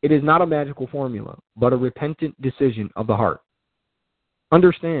 It is not a magical formula, but a repentant decision of the heart.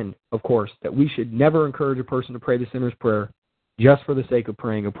 Understand, of course, that we should never encourage a person to pray the sinner's prayer just for the sake of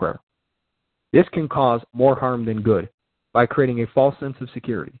praying a prayer. This can cause more harm than good by creating a false sense of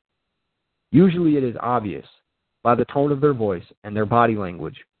security. Usually it is obvious by the tone of their voice and their body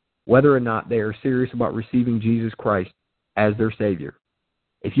language whether or not they are serious about receiving Jesus Christ as their Savior.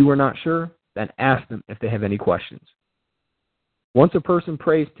 If you are not sure, then ask them if they have any questions. Once a person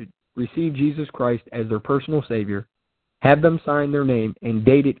prays to receive Jesus Christ as their personal Savior, have them sign their name and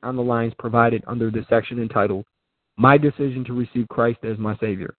date it on the lines provided under the section entitled, My Decision to Receive Christ as My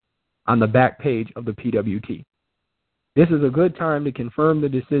Savior, on the back page of the PWT. This is a good time to confirm the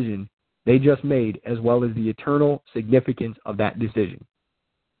decision they just made as well as the eternal significance of that decision.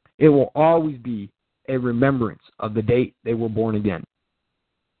 It will always be a remembrance of the date they were born again.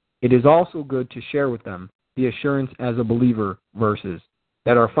 It is also good to share with them the assurance as a believer verses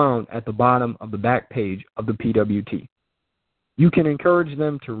that are found at the bottom of the back page of the PWT. You can encourage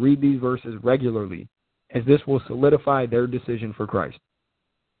them to read these verses regularly, as this will solidify their decision for Christ.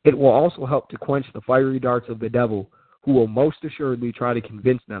 It will also help to quench the fiery darts of the devil, who will most assuredly try to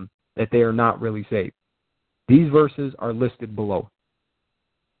convince them that they are not really saved. These verses are listed below.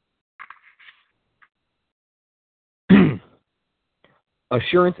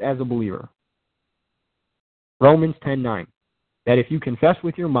 Assurance as a believer. Romans 10:9, that if you confess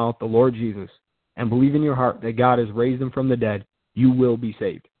with your mouth the Lord Jesus and believe in your heart that God has raised him from the dead, you will be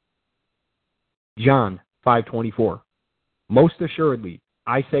saved. John 5:24, most assuredly,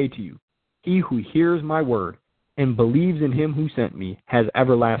 I say to you, he who hears my word and believes in him who sent me has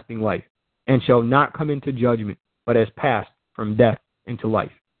everlasting life, and shall not come into judgment, but has passed from death into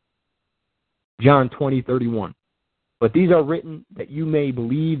life. John 20:31, but these are written that you may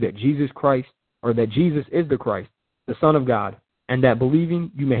believe that Jesus Christ, or that Jesus is the Christ, the Son of God, and that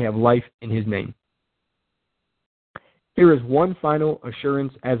believing you may have life in his name. Here is one final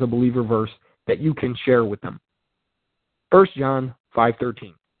assurance as a believer verse that you can share with them. 1 John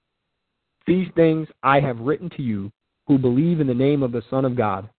 5:13. These things I have written to you who believe in the name of the Son of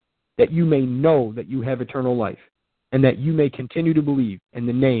God, that you may know that you have eternal life, and that you may continue to believe in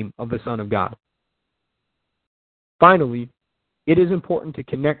the name of the Son of God. Finally, it is important to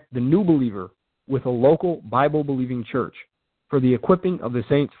connect the new believer with a local Bible-believing church for the equipping of the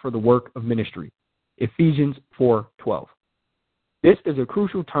saints for the work of ministry. Ephesians 4:12. This is a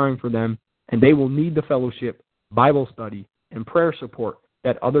crucial time for them, and they will need the fellowship, Bible study, and prayer support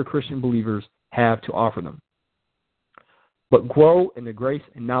that other Christian believers have to offer them. But grow in the grace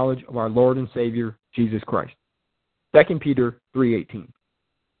and knowledge of our Lord and Savior, Jesus Christ. 2 Peter 3:18.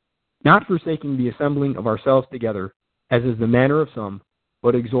 Not forsaking the assembling of ourselves together, as is the manner of some,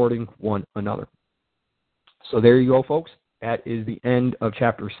 but exhorting one another. So there you go, folks. That is the end of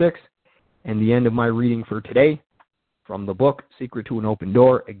chapter 6 and the end of my reading for today from the book Secret to an Open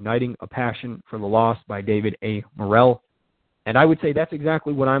Door, Igniting a Passion for the Lost by David A. Morrell. And I would say that's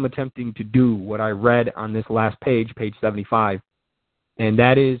exactly what I'm attempting to do, what I read on this last page, page 75, and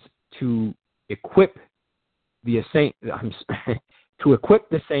that is to equip the saints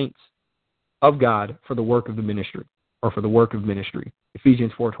of God for the work of the ministry, or for the work of ministry.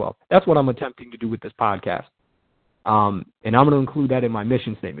 Ephesians 4:12. That's what I'm attempting to do with this podcast. And I'm going to include that in my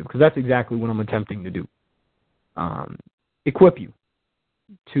mission statement because that's exactly what I'm attempting to do. Equip you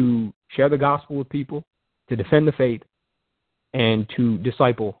to share the gospel with people, to defend the faith, and to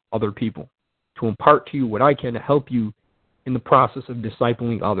disciple other people, to impart to you what I can to help you in the process of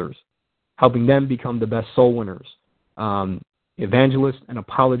discipling others, helping them become the best soul winners, evangelists and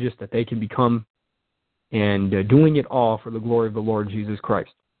apologists that they can become, and doing it all for the glory of the Lord Jesus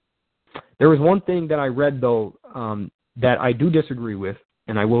Christ. There was one thing that I read, though, that I do disagree with,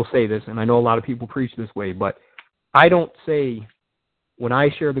 and I will say this, and I know a lot of people preach this way, but I don't say when I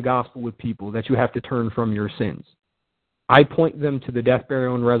share the gospel with people that you have to turn from your sins. I point them to the death,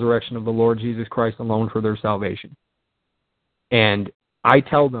 burial, and resurrection of the Lord Jesus Christ alone for their salvation. And I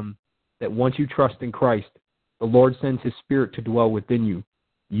tell them that once you trust in Christ, the Lord sends His Spirit to dwell within you.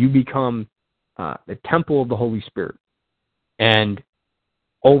 You become the temple of the Holy Spirit. And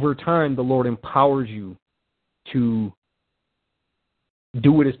over time, the Lord empowers you to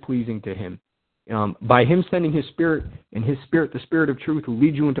do what is pleasing to Him. By Him sending His Spirit, and His Spirit, the Spirit of truth, who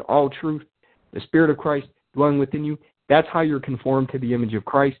leads you into all truth, the Spirit of Christ dwelling within you, that's how you're conformed to the image of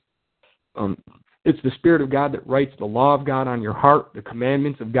Christ. It's the Spirit of God that writes the law of God on your heart, the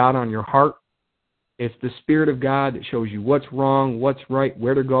commandments of God on your heart. It's the Spirit of God that shows you what's wrong, what's right,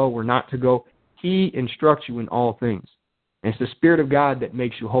 where to go, where not to go. He instructs you in all things. And it's the Spirit of God that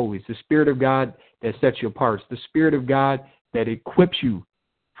makes you holy. It's the Spirit of God that sets you apart. It's the Spirit of God that equips you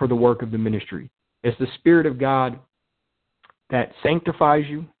for the work of the ministry. It's the Spirit of God that sanctifies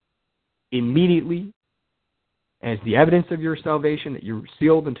you immediately as the evidence of your salvation that you're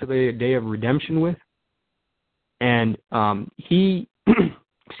sealed until the day of redemption with. And He,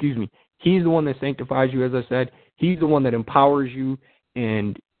 excuse me, He's the one that sanctifies you, as I said. He's the one that empowers you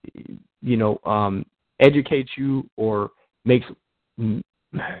and, educates you or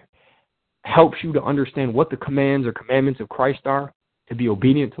helps you to understand what the commands or commandments of Christ are, to be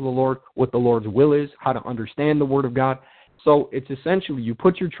obedient to the Lord, what the Lord's will is, how to understand the Word of God. So it's essentially you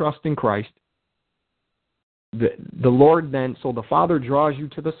put your trust in Christ. The Lord then, so the Father draws you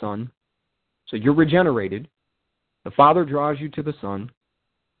to the Son. So you're regenerated. The Father draws you to the Son.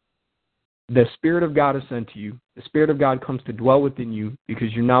 The Spirit of God is sent to you. The Spirit of God comes to dwell within you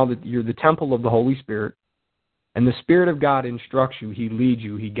because you're the temple of the Holy Spirit. And the Spirit of God instructs you. He leads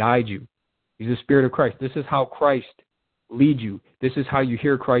you. He guides you. He's the Spirit of Christ. This is how Christ leads you. This is how you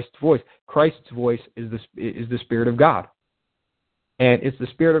hear Christ's voice. Christ's voice is the Spirit of God. And it's the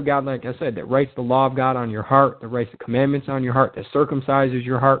Spirit of God, like I said, that writes the law of God on your heart, that writes the commandments on your heart, that circumcises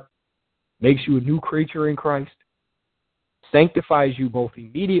your heart, makes you a new creature in Christ, sanctifies you both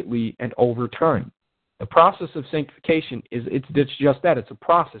immediately and over time. The process of sanctification it's just that. It's a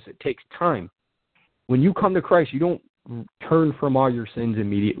process. It takes time. When you come to Christ, you don't turn from all your sins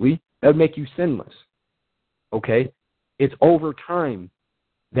immediately. That would make you sinless. Okay? It's over time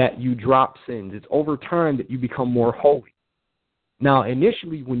that you drop sins. It's over time that you become more holy. Now,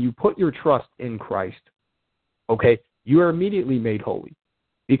 initially, when you put your trust in Christ, okay, you are immediately made holy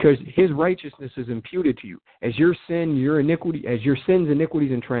because His righteousness is imputed to you. As your sins,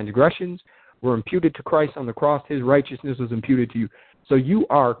 iniquities, and transgressions were imputed to Christ on the cross, His righteousness was imputed to you. So you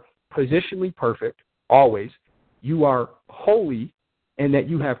are positionally perfect, always. You are holy, and that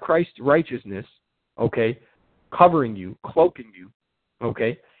you have Christ's righteousness, okay, covering you, cloaking you,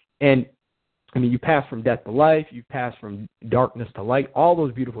 okay, and you pass from death to life, you pass from darkness to light, all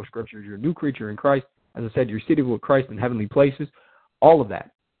those beautiful scriptures. You're a new creature in Christ. As I said, you're seated with Christ in heavenly places, all of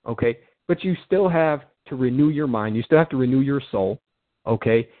that, okay? But you still have to renew your mind. You still have to renew your soul,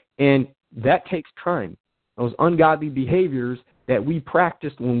 okay? And that takes time. Those ungodly behaviors that we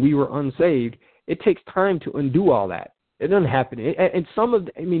practiced when we were unsaved, it takes time to undo all that. It doesn't happen. And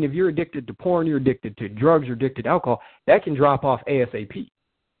if you're addicted to porn, you're addicted to drugs, you're addicted to alcohol, that can drop off ASAP.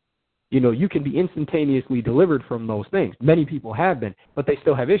 You can be instantaneously delivered from those things. Many people have been, but they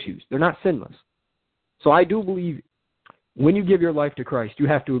still have issues. They're not sinless. So I do believe when you give your life to Christ, you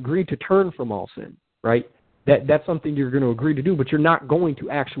have to agree to turn from all sin, right? That's something you're going to agree to do, but you're not going to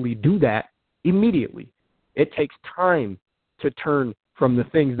actually do that immediately. It takes time to turn from the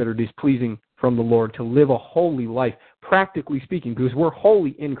things that are displeasing from the Lord, to live a holy life, practically speaking, because we're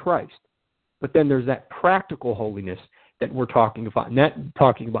holy in Christ. But then there's that practical holiness that we're talking about, and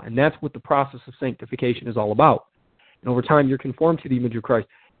that's what the process of sanctification is all about. And over time, you're conformed to the image of Christ,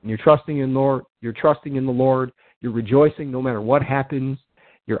 and you're trusting in the Lord, you're rejoicing no matter what happens,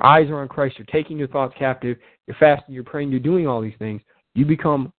 your eyes are on Christ, you're taking your thoughts captive, you're fasting, you're praying, you're doing all these things. You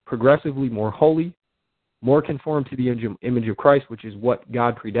become progressively more holy, more conformed to the image of Christ, which is what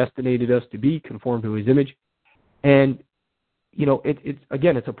God predestinated us to be, conformed to His image. And,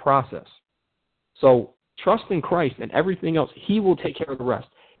 it's a process. So Trust in Christ and everything else. He will take care of the rest.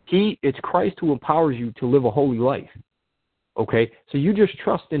 It's Christ who empowers you to live a holy life. Okay? So you just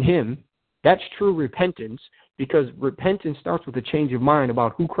trust in him. That's true repentance, because repentance starts with a change of mind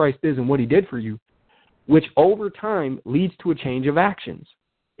about who Christ is and what he did for you, which over time leads to a change of actions.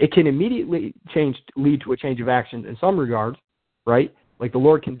 It can immediately lead to a change of actions in some regards, right? Like the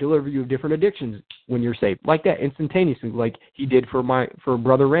Lord can deliver you of different addictions when you're saved, like that instantaneously, like he did for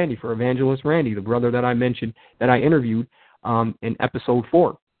Brother Randy, for Evangelist Randy, the brother that I mentioned, that I interviewed in episode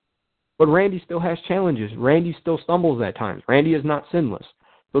 4. But Randy still has challenges. Randy still stumbles at times. Randy is not sinless.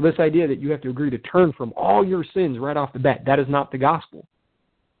 So this idea that you have to agree to turn from all your sins right off the bat, that is not the gospel.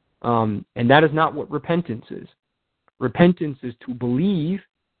 And that is not what repentance is. Repentance is to believe,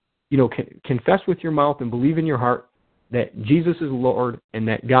 confess with your mouth and believe in your heart that Jesus is Lord and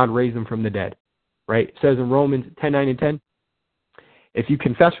that God raised him from the dead. Right? It says in Romans 10:9 and 10, if you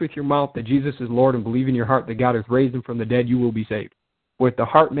confess with your mouth that Jesus is Lord and believe in your heart that God has raised him from the dead, you will be saved. With the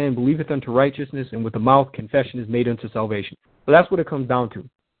heart man believeth unto righteousness, and with the mouth confession is made unto salvation. So that's what it comes down to.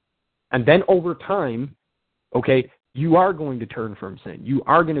 And then over time, okay, you are going to turn from sin. You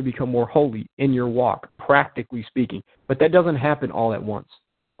are going to become more holy in your walk, practically speaking. But that doesn't happen all at once,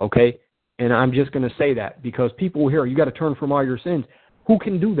 okay? And I'm just going to say that because people will hear, you got to turn from all your sins. Who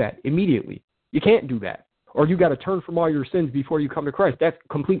can do that immediately? You can't do that. Or you got to turn from all your sins before you come to Christ. That's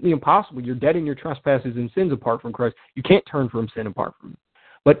completely impossible. You're dead in your trespasses and sins apart from Christ. You can't turn from sin apart from him.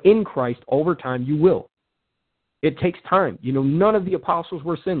 But in Christ, over time, you will. It takes time. None of the apostles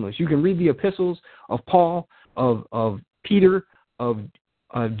were sinless. You can read the epistles of Paul, of Peter, of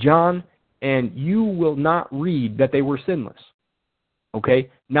John, and you will not read that they were sinless. Okay?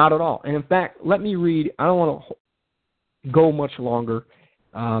 Not at all. And in fact, let me read, I don't want to go much longer,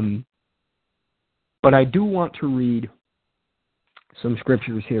 but I do want to read some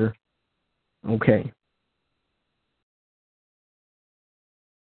scriptures here. Okay.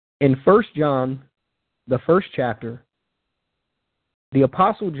 In 1 John, the first chapter, the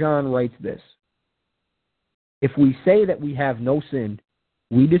Apostle John writes this: if we say that we have no sin,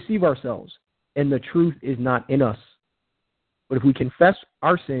 we deceive ourselves, and the truth is not in us. But if we confess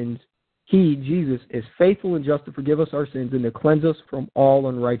our sins, he, Jesus, is faithful and just to forgive us our sins and to cleanse us from all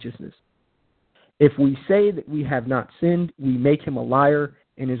unrighteousness. If we say that we have not sinned, we make him a liar,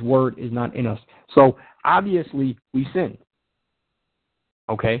 and his word is not in us. So, obviously, we sin.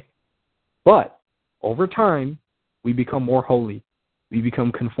 Okay? But, over time, we become more holy. We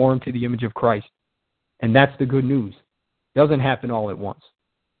become conformed to the image of Christ. And that's the good news. It doesn't happen all at once.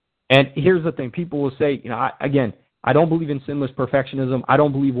 And here's the thing. People will say, I don't believe in sinless perfectionism. I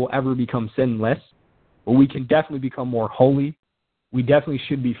don't believe we'll ever become sinless. But we can definitely become more holy. We definitely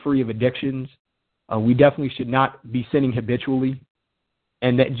should be free of addictions. We definitely should not be sinning habitually.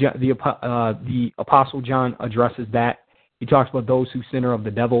 And that the Apostle John addresses that. He talks about those who sin are of the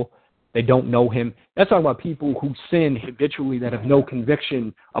devil. They don't know him. That's talking about people who sin habitually that have no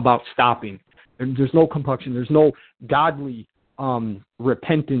conviction about stopping. There's no compunction. There's no godly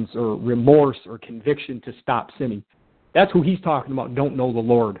repentance or remorse or conviction to stop sinning. That's who he's talking about, don't know the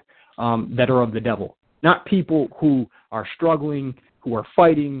Lord, that are of the devil. Not people who are struggling, who are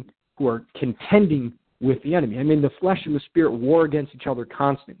fighting, who are contending with the enemy. I mean, the flesh and the spirit war against each other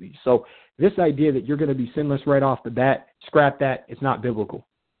constantly. So this idea that you're going to be sinless right off the bat, scrap that. It's not biblical.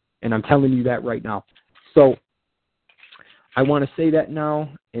 And I'm telling you that right now. So I want to say that now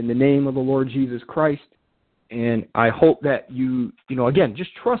in the name of the Lord Jesus Christ. And I hope that you again,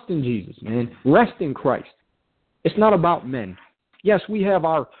 just trust in Jesus, man. Rest in Christ. It's not about men. Yes, we have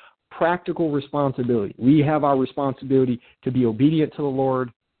our practical responsibility. We have our responsibility to be obedient to the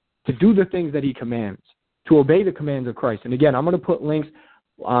Lord, to do the things that he commands, to obey the commands of Christ. And again, I'm going to put links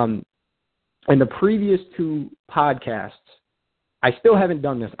in the previous 2 podcasts. I still haven't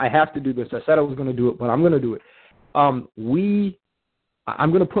done this. I have to do this. I said I was going to do it, but I'm going to do it. I'm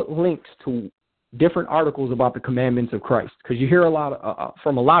going to put links to different articles about the commandments of Christ, because you hear a lot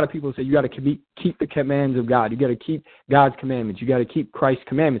from a lot of people say you got to keep the commands of God. You got to keep God's commandments. You got to keep Christ's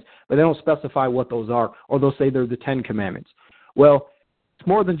commandments, but they don't specify what those are, or they'll say they're the 10 commandments. Well, it's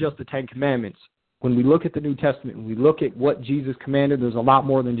more than just the 10 commandments. When we look at the New Testament and we look at what Jesus commanded, there's a lot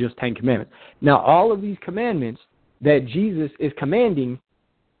more than just 10 commandments. Now, all of these commandments that Jesus is commanding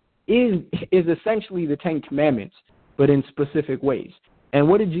is essentially the 10 commandments, but in specific ways. And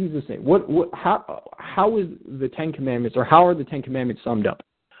what did Jesus say? How is the 10 commandments, or how are the 10 commandments summed up?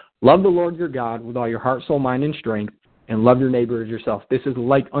 Love the Lord your God with all your heart, soul, mind, and strength, and love your neighbor as yourself. This is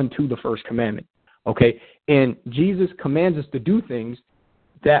like unto the first commandment. Okay? And Jesus commands us to do things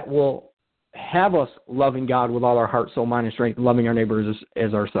that will have us loving God with all our heart, soul, mind, and strength, and loving our neighbors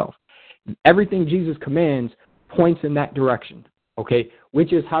as ourselves. Everything Jesus commands points in that direction, okay,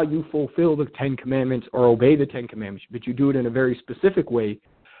 which is how you fulfill the 10 Commandments or obey the 10 Commandments, but you do it in a very specific way.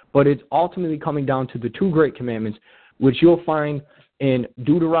 But it's ultimately coming down to the 2 great commandments, which you'll find in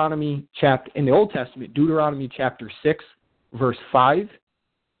in the Old Testament, Deuteronomy chapter 6, verse 5,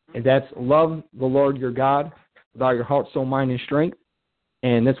 and that's love the Lord your God with all your heart, soul, mind, and strength,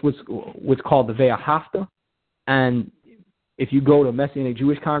 and that's what's called the Ve'ahavta. And if you go to a Messianic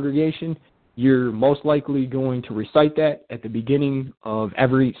Jewish congregation, you're most likely going to recite that at the beginning of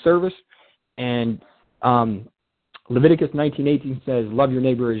every service. And Leviticus 19:18 says, love your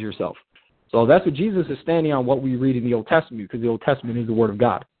neighbor as yourself. So that's what Jesus is standing on, what we read in the Old Testament, because the Old Testament is the Word of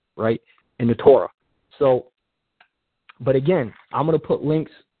God, right, in the Torah. So, but again, I'm going to put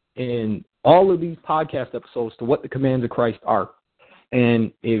links in all of these podcast episodes to what the commands of Christ are.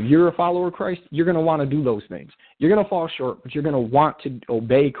 And if you're a follower of Christ, you're going to want to do those things. You're going to fall short, but you're going to want to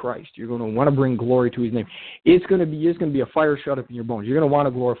obey Christ. You're going to want to bring glory to his name. It's going to be a fire shut up in your bones. You're going to want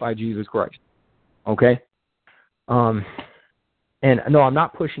to glorify Jesus Christ. Okay? And no, I'm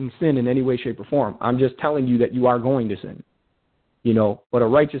not pushing sin in any way, shape, or form. I'm just telling you that you are going to sin. You know, but a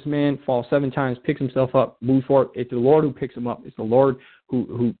righteous man falls 7 times, picks himself up, moves forward. It's the Lord who picks him up. It's the Lord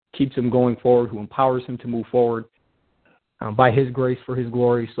who keeps him going forward, who empowers him to move forward by his grace for his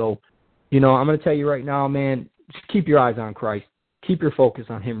glory. So, you know, I'm going to tell you right now, man, just keep your eyes on Christ. Keep your focus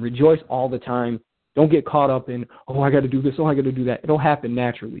on him. Rejoice all the time. Don't get caught up in, oh, I got to do this, oh, I got to do that. It'll happen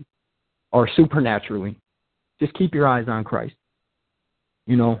naturally or supernaturally. Just keep your eyes on Christ.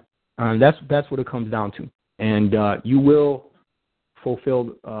 You know, that's what it comes down to. And you will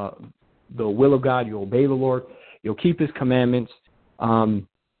fulfill the will of God. You'll obey the Lord. You'll keep his commandments, you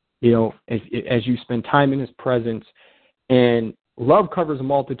know, as you spend time in his presence. And love covers a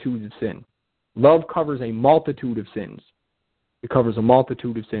multitude of sin. Love covers a multitude of sins. It covers a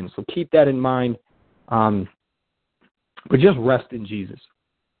multitude of sins. So keep that in mind. But just rest in Jesus,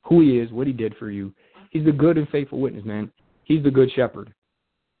 who he is, what he did for you. He's the good and faithful witness, man. He's the good shepherd.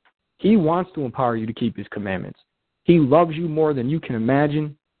 He wants to empower you to keep his commandments. He loves you more than you can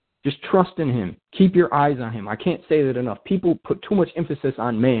imagine. Just trust in him. Keep your eyes on him. I can't say that enough. People put too much emphasis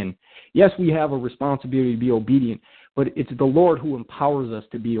on man. Yes, we have a responsibility to be obedient, but it's the Lord who empowers us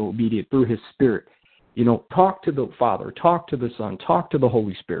to be obedient through his Spirit. You know, talk to the Father, talk to the Son, talk to the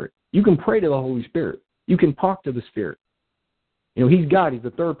Holy Spirit. You can pray to the Holy Spirit. You can talk to the Spirit. You know, he's God. He's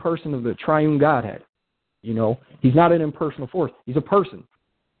the third person of the triune Godhead. You know, he's not an impersonal force. He's a person.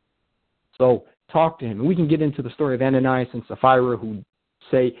 So talk to him. And we can get into the story of Ananias and Sapphira, who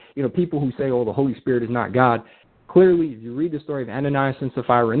say, you know, people who say, oh, the Holy Spirit is not God. Clearly, if you read the story of Ananias and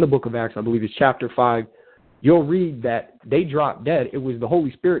Sapphira in the book of Acts, I believe it's chapter 5, you'll read that they dropped dead. It was the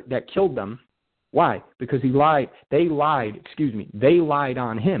Holy Spirit that killed them. Why? Because he lied. They lied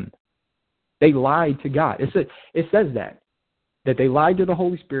on him. They lied to God. It says that they lied to the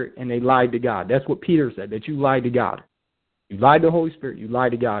Holy Spirit and they lied to God. That's what Peter said, that you lied to God. You lied to the Holy Spirit, you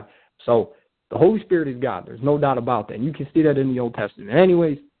lied to God. So the Holy Spirit is God. There's no doubt about that. And you can see that in the Old Testament.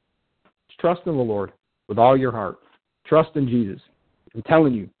 Anyways, trust in the Lord with all your heart. Trust in Jesus. I'm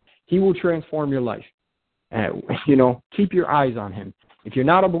telling you, he will transform your life. You know, keep your eyes on him. If you're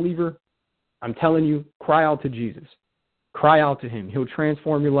not a believer, I'm telling you, cry out to Jesus. Cry out to him. He'll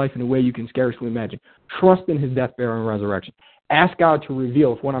transform your life in a way you can scarcely imagine. Trust in his death, burial, and resurrection. Ask God to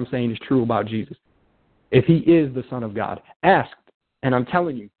reveal if what I'm saying is true about Jesus. If he is the Son of God, ask. And I'm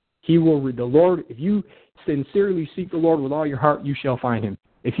telling you, he will read the Lord. If you sincerely seek the Lord with all your heart, you shall find him.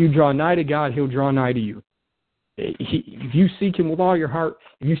 If you draw nigh to God, he'll draw nigh to you. If you seek him with all your heart,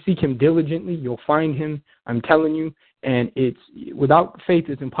 if you seek him diligently, you'll find him. I'm telling you. And it's without faith,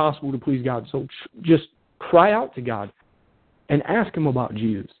 it's impossible to please God. So just cry out to God and ask him about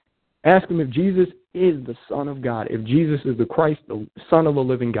Jesus. Ask him if Jesus is the Son of God, if Jesus is the Christ, the Son of the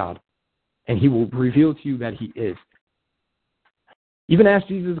living God. And he will reveal to you that he is. Even ask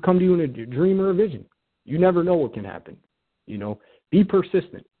Jesus to come to you in a dream or a vision. You never know what can happen. You know, be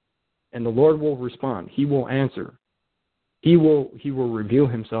persistent, and the Lord will respond. He will answer. He will reveal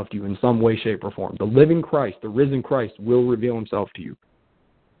himself to you in some way, shape, or form. The living Christ, the risen Christ, will reveal himself to you.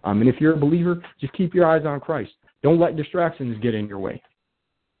 And if you're a believer, just keep your eyes on Christ. Don't let distractions get in your way.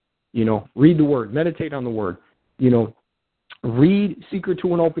 You know, read the Word. Meditate on the Word. You know, read Secret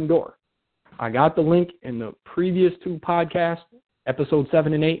to an Open Door. I got the link in the previous 2 podcasts, episode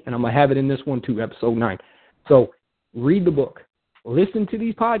 7 and 8, and I'm going to have it in this one too, episode 9. So read the book. Listen to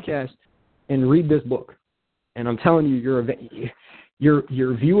these podcasts and read this book. And I'm telling you,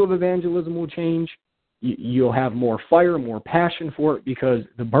 your view of evangelism will change. You'll have more fire, more passion for it, because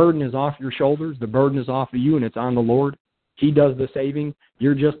the burden is off your shoulders. The burden is off of you, and it's on the Lord. He does the saving.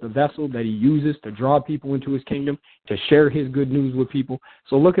 You're just the vessel that he uses to draw people into his kingdom, to share his good news with people.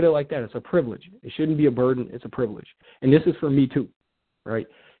 So look at it like that. It's a privilege. It shouldn't be a burden. It's a privilege. And this is for me too, right?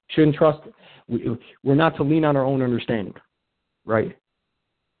 Shouldn't trust. We're not to lean on our own understanding, right?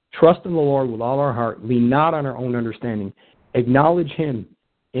 Trust in the Lord with all our heart. Lean not on our own understanding. Acknowledge him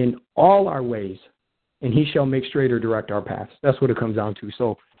in all our ways, and he shall make straight or direct our paths. That's what it comes down to.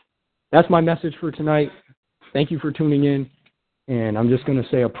 So that's my message for tonight. Thank you for tuning in. And I'm just going to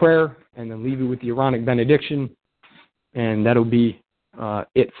say a prayer and then leave you with the Aaronic benediction, and that'll be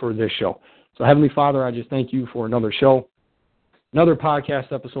it for this show. So Heavenly Father, I just thank you for another show, another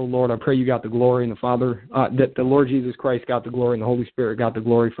podcast episode, Lord. I pray you got the glory, and the Father, that the Lord Jesus Christ got the glory, and the Holy Spirit got the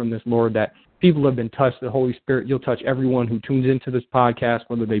glory from this, Lord, that people have been touched. The Holy Spirit, you'll touch everyone who tunes into this podcast,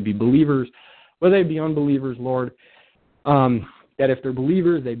 whether they be believers, whether they be unbelievers, Lord. That if they're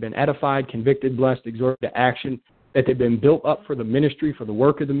believers, they've been edified, convicted, blessed, exhorted to action, that they've been built up for the ministry, for the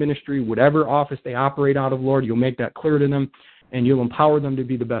work of the ministry, whatever office they operate out of, Lord, you'll make that clear to them, and you'll empower them to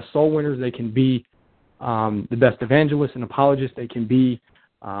be the best soul winners they can be, the best evangelists and apologists they can be,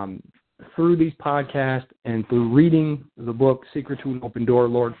 through these podcasts and through reading the book, Secret to an Open Door,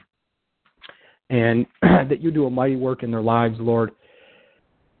 Lord, and that you do a mighty work in their lives, Lord,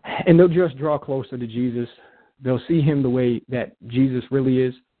 and they'll just draw closer to Jesus. They'll see him the way that Jesus really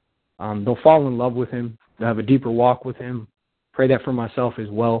is. They'll fall in love with him. They'll have a deeper walk with him. Pray that for myself as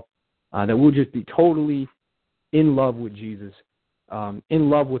well, that we'll just be totally in love with Jesus, in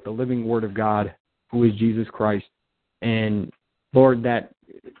love with the living Word of God, who is Jesus Christ. And, Lord, that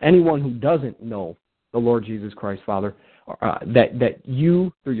anyone who doesn't know the Lord Jesus Christ, Father, that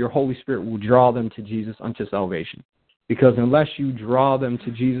you, through your Holy Spirit, will draw them to Jesus unto salvation. Because unless you draw them to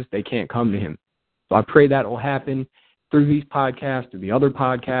Jesus, they can't come to him. So I pray that will happen through these podcasts, through the other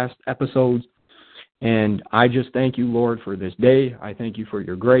podcast episodes. And I just thank you, Lord, for this day. I thank you for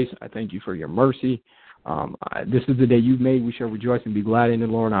your grace. I thank you for your mercy. This is the day you've made. We shall rejoice and be glad in it,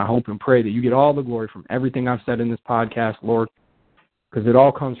 Lord. And I hope and pray that you get all the glory from everything I've said in this podcast, Lord, because it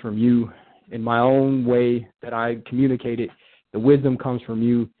all comes from you. In my own way that I communicate it, the wisdom comes from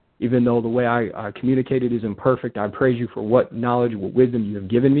you. Even though the way I communicate it is imperfect, I praise you for what knowledge, what wisdom you have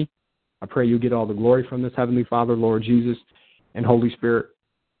given me. I pray you get all the glory from this, Heavenly Father, Lord Jesus, and Holy Spirit.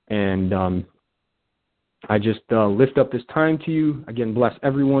 And I just lift up this time to you. Again, bless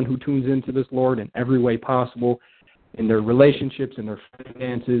everyone who tunes into this, Lord, in every way possible, in their relationships, in their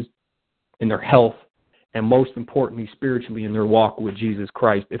finances, in their health, and most importantly, spiritually, in their walk with Jesus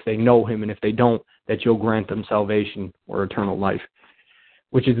Christ. If they know him, and if they don't, that you'll grant them salvation or eternal life,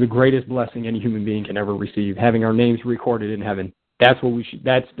 which is the greatest blessing any human being can ever receive, having our names recorded in heaven. That's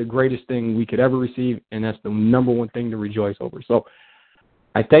the greatest thing we could ever receive, and that's the number one thing to rejoice over. So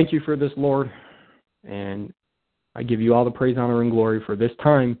I thank you for this, Lord, and I give you all the praise, honor, and glory for this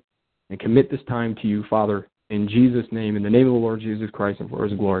time, and commit this time to you, Father, in Jesus' name, in the name of the Lord Jesus Christ, and for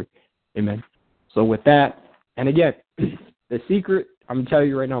his glory. Amen. So with that, and again, the secret, I'm going to tell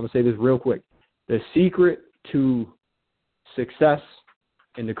you right now, I'm going to say this real quick. The secret to success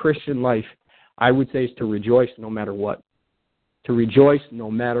in the Christian life, I would say, is to rejoice no matter what. To rejoice no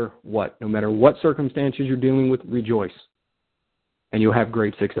matter what. No matter what circumstances you're dealing with, rejoice. And you'll have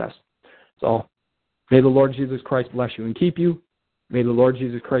great success. So, may the Lord Jesus Christ bless you and keep you. May the Lord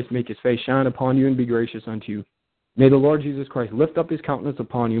Jesus Christ make his face shine upon you and be gracious unto you. May the Lord Jesus Christ lift up his countenance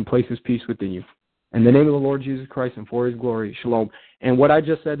upon you and place his peace within you. In the name of the Lord Jesus Christ and for his glory, shalom. And what I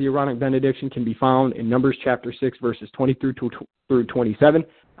just said, the Aaronic benediction, can be found in Numbers chapter 6, verses 20 through 27.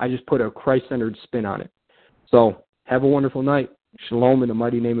 I just put a Christ-centered spin on it. So, have a wonderful night. Shalom in the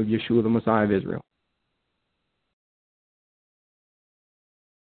mighty name of Yeshua, the Messiah of Israel.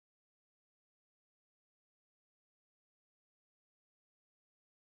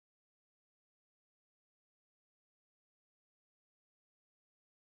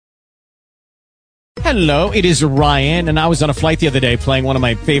 Hello, it is Ryan, and I was on a flight the other day playing one of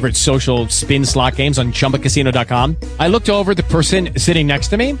my favorite social spin slot games on ChumbaCasino.com. I looked over at the person sitting next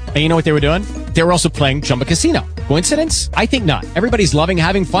to me, and you know what they were doing? They were also playing Chumba Casino. Coincidence? I think not. Everybody's loving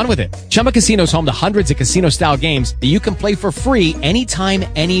having fun with it. Chumba Casino is home to hundreds of casino-style games that you can play for free anytime,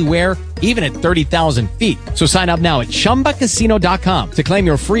 anywhere, even at 30,000 feet. So sign up now at ChumbaCasino.com to claim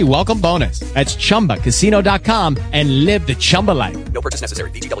your free welcome bonus. That's ChumbaCasino.com and live the Chumba life. No purchase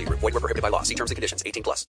necessary. VGW. Void where prohibited by law. See terms and conditions. 18+.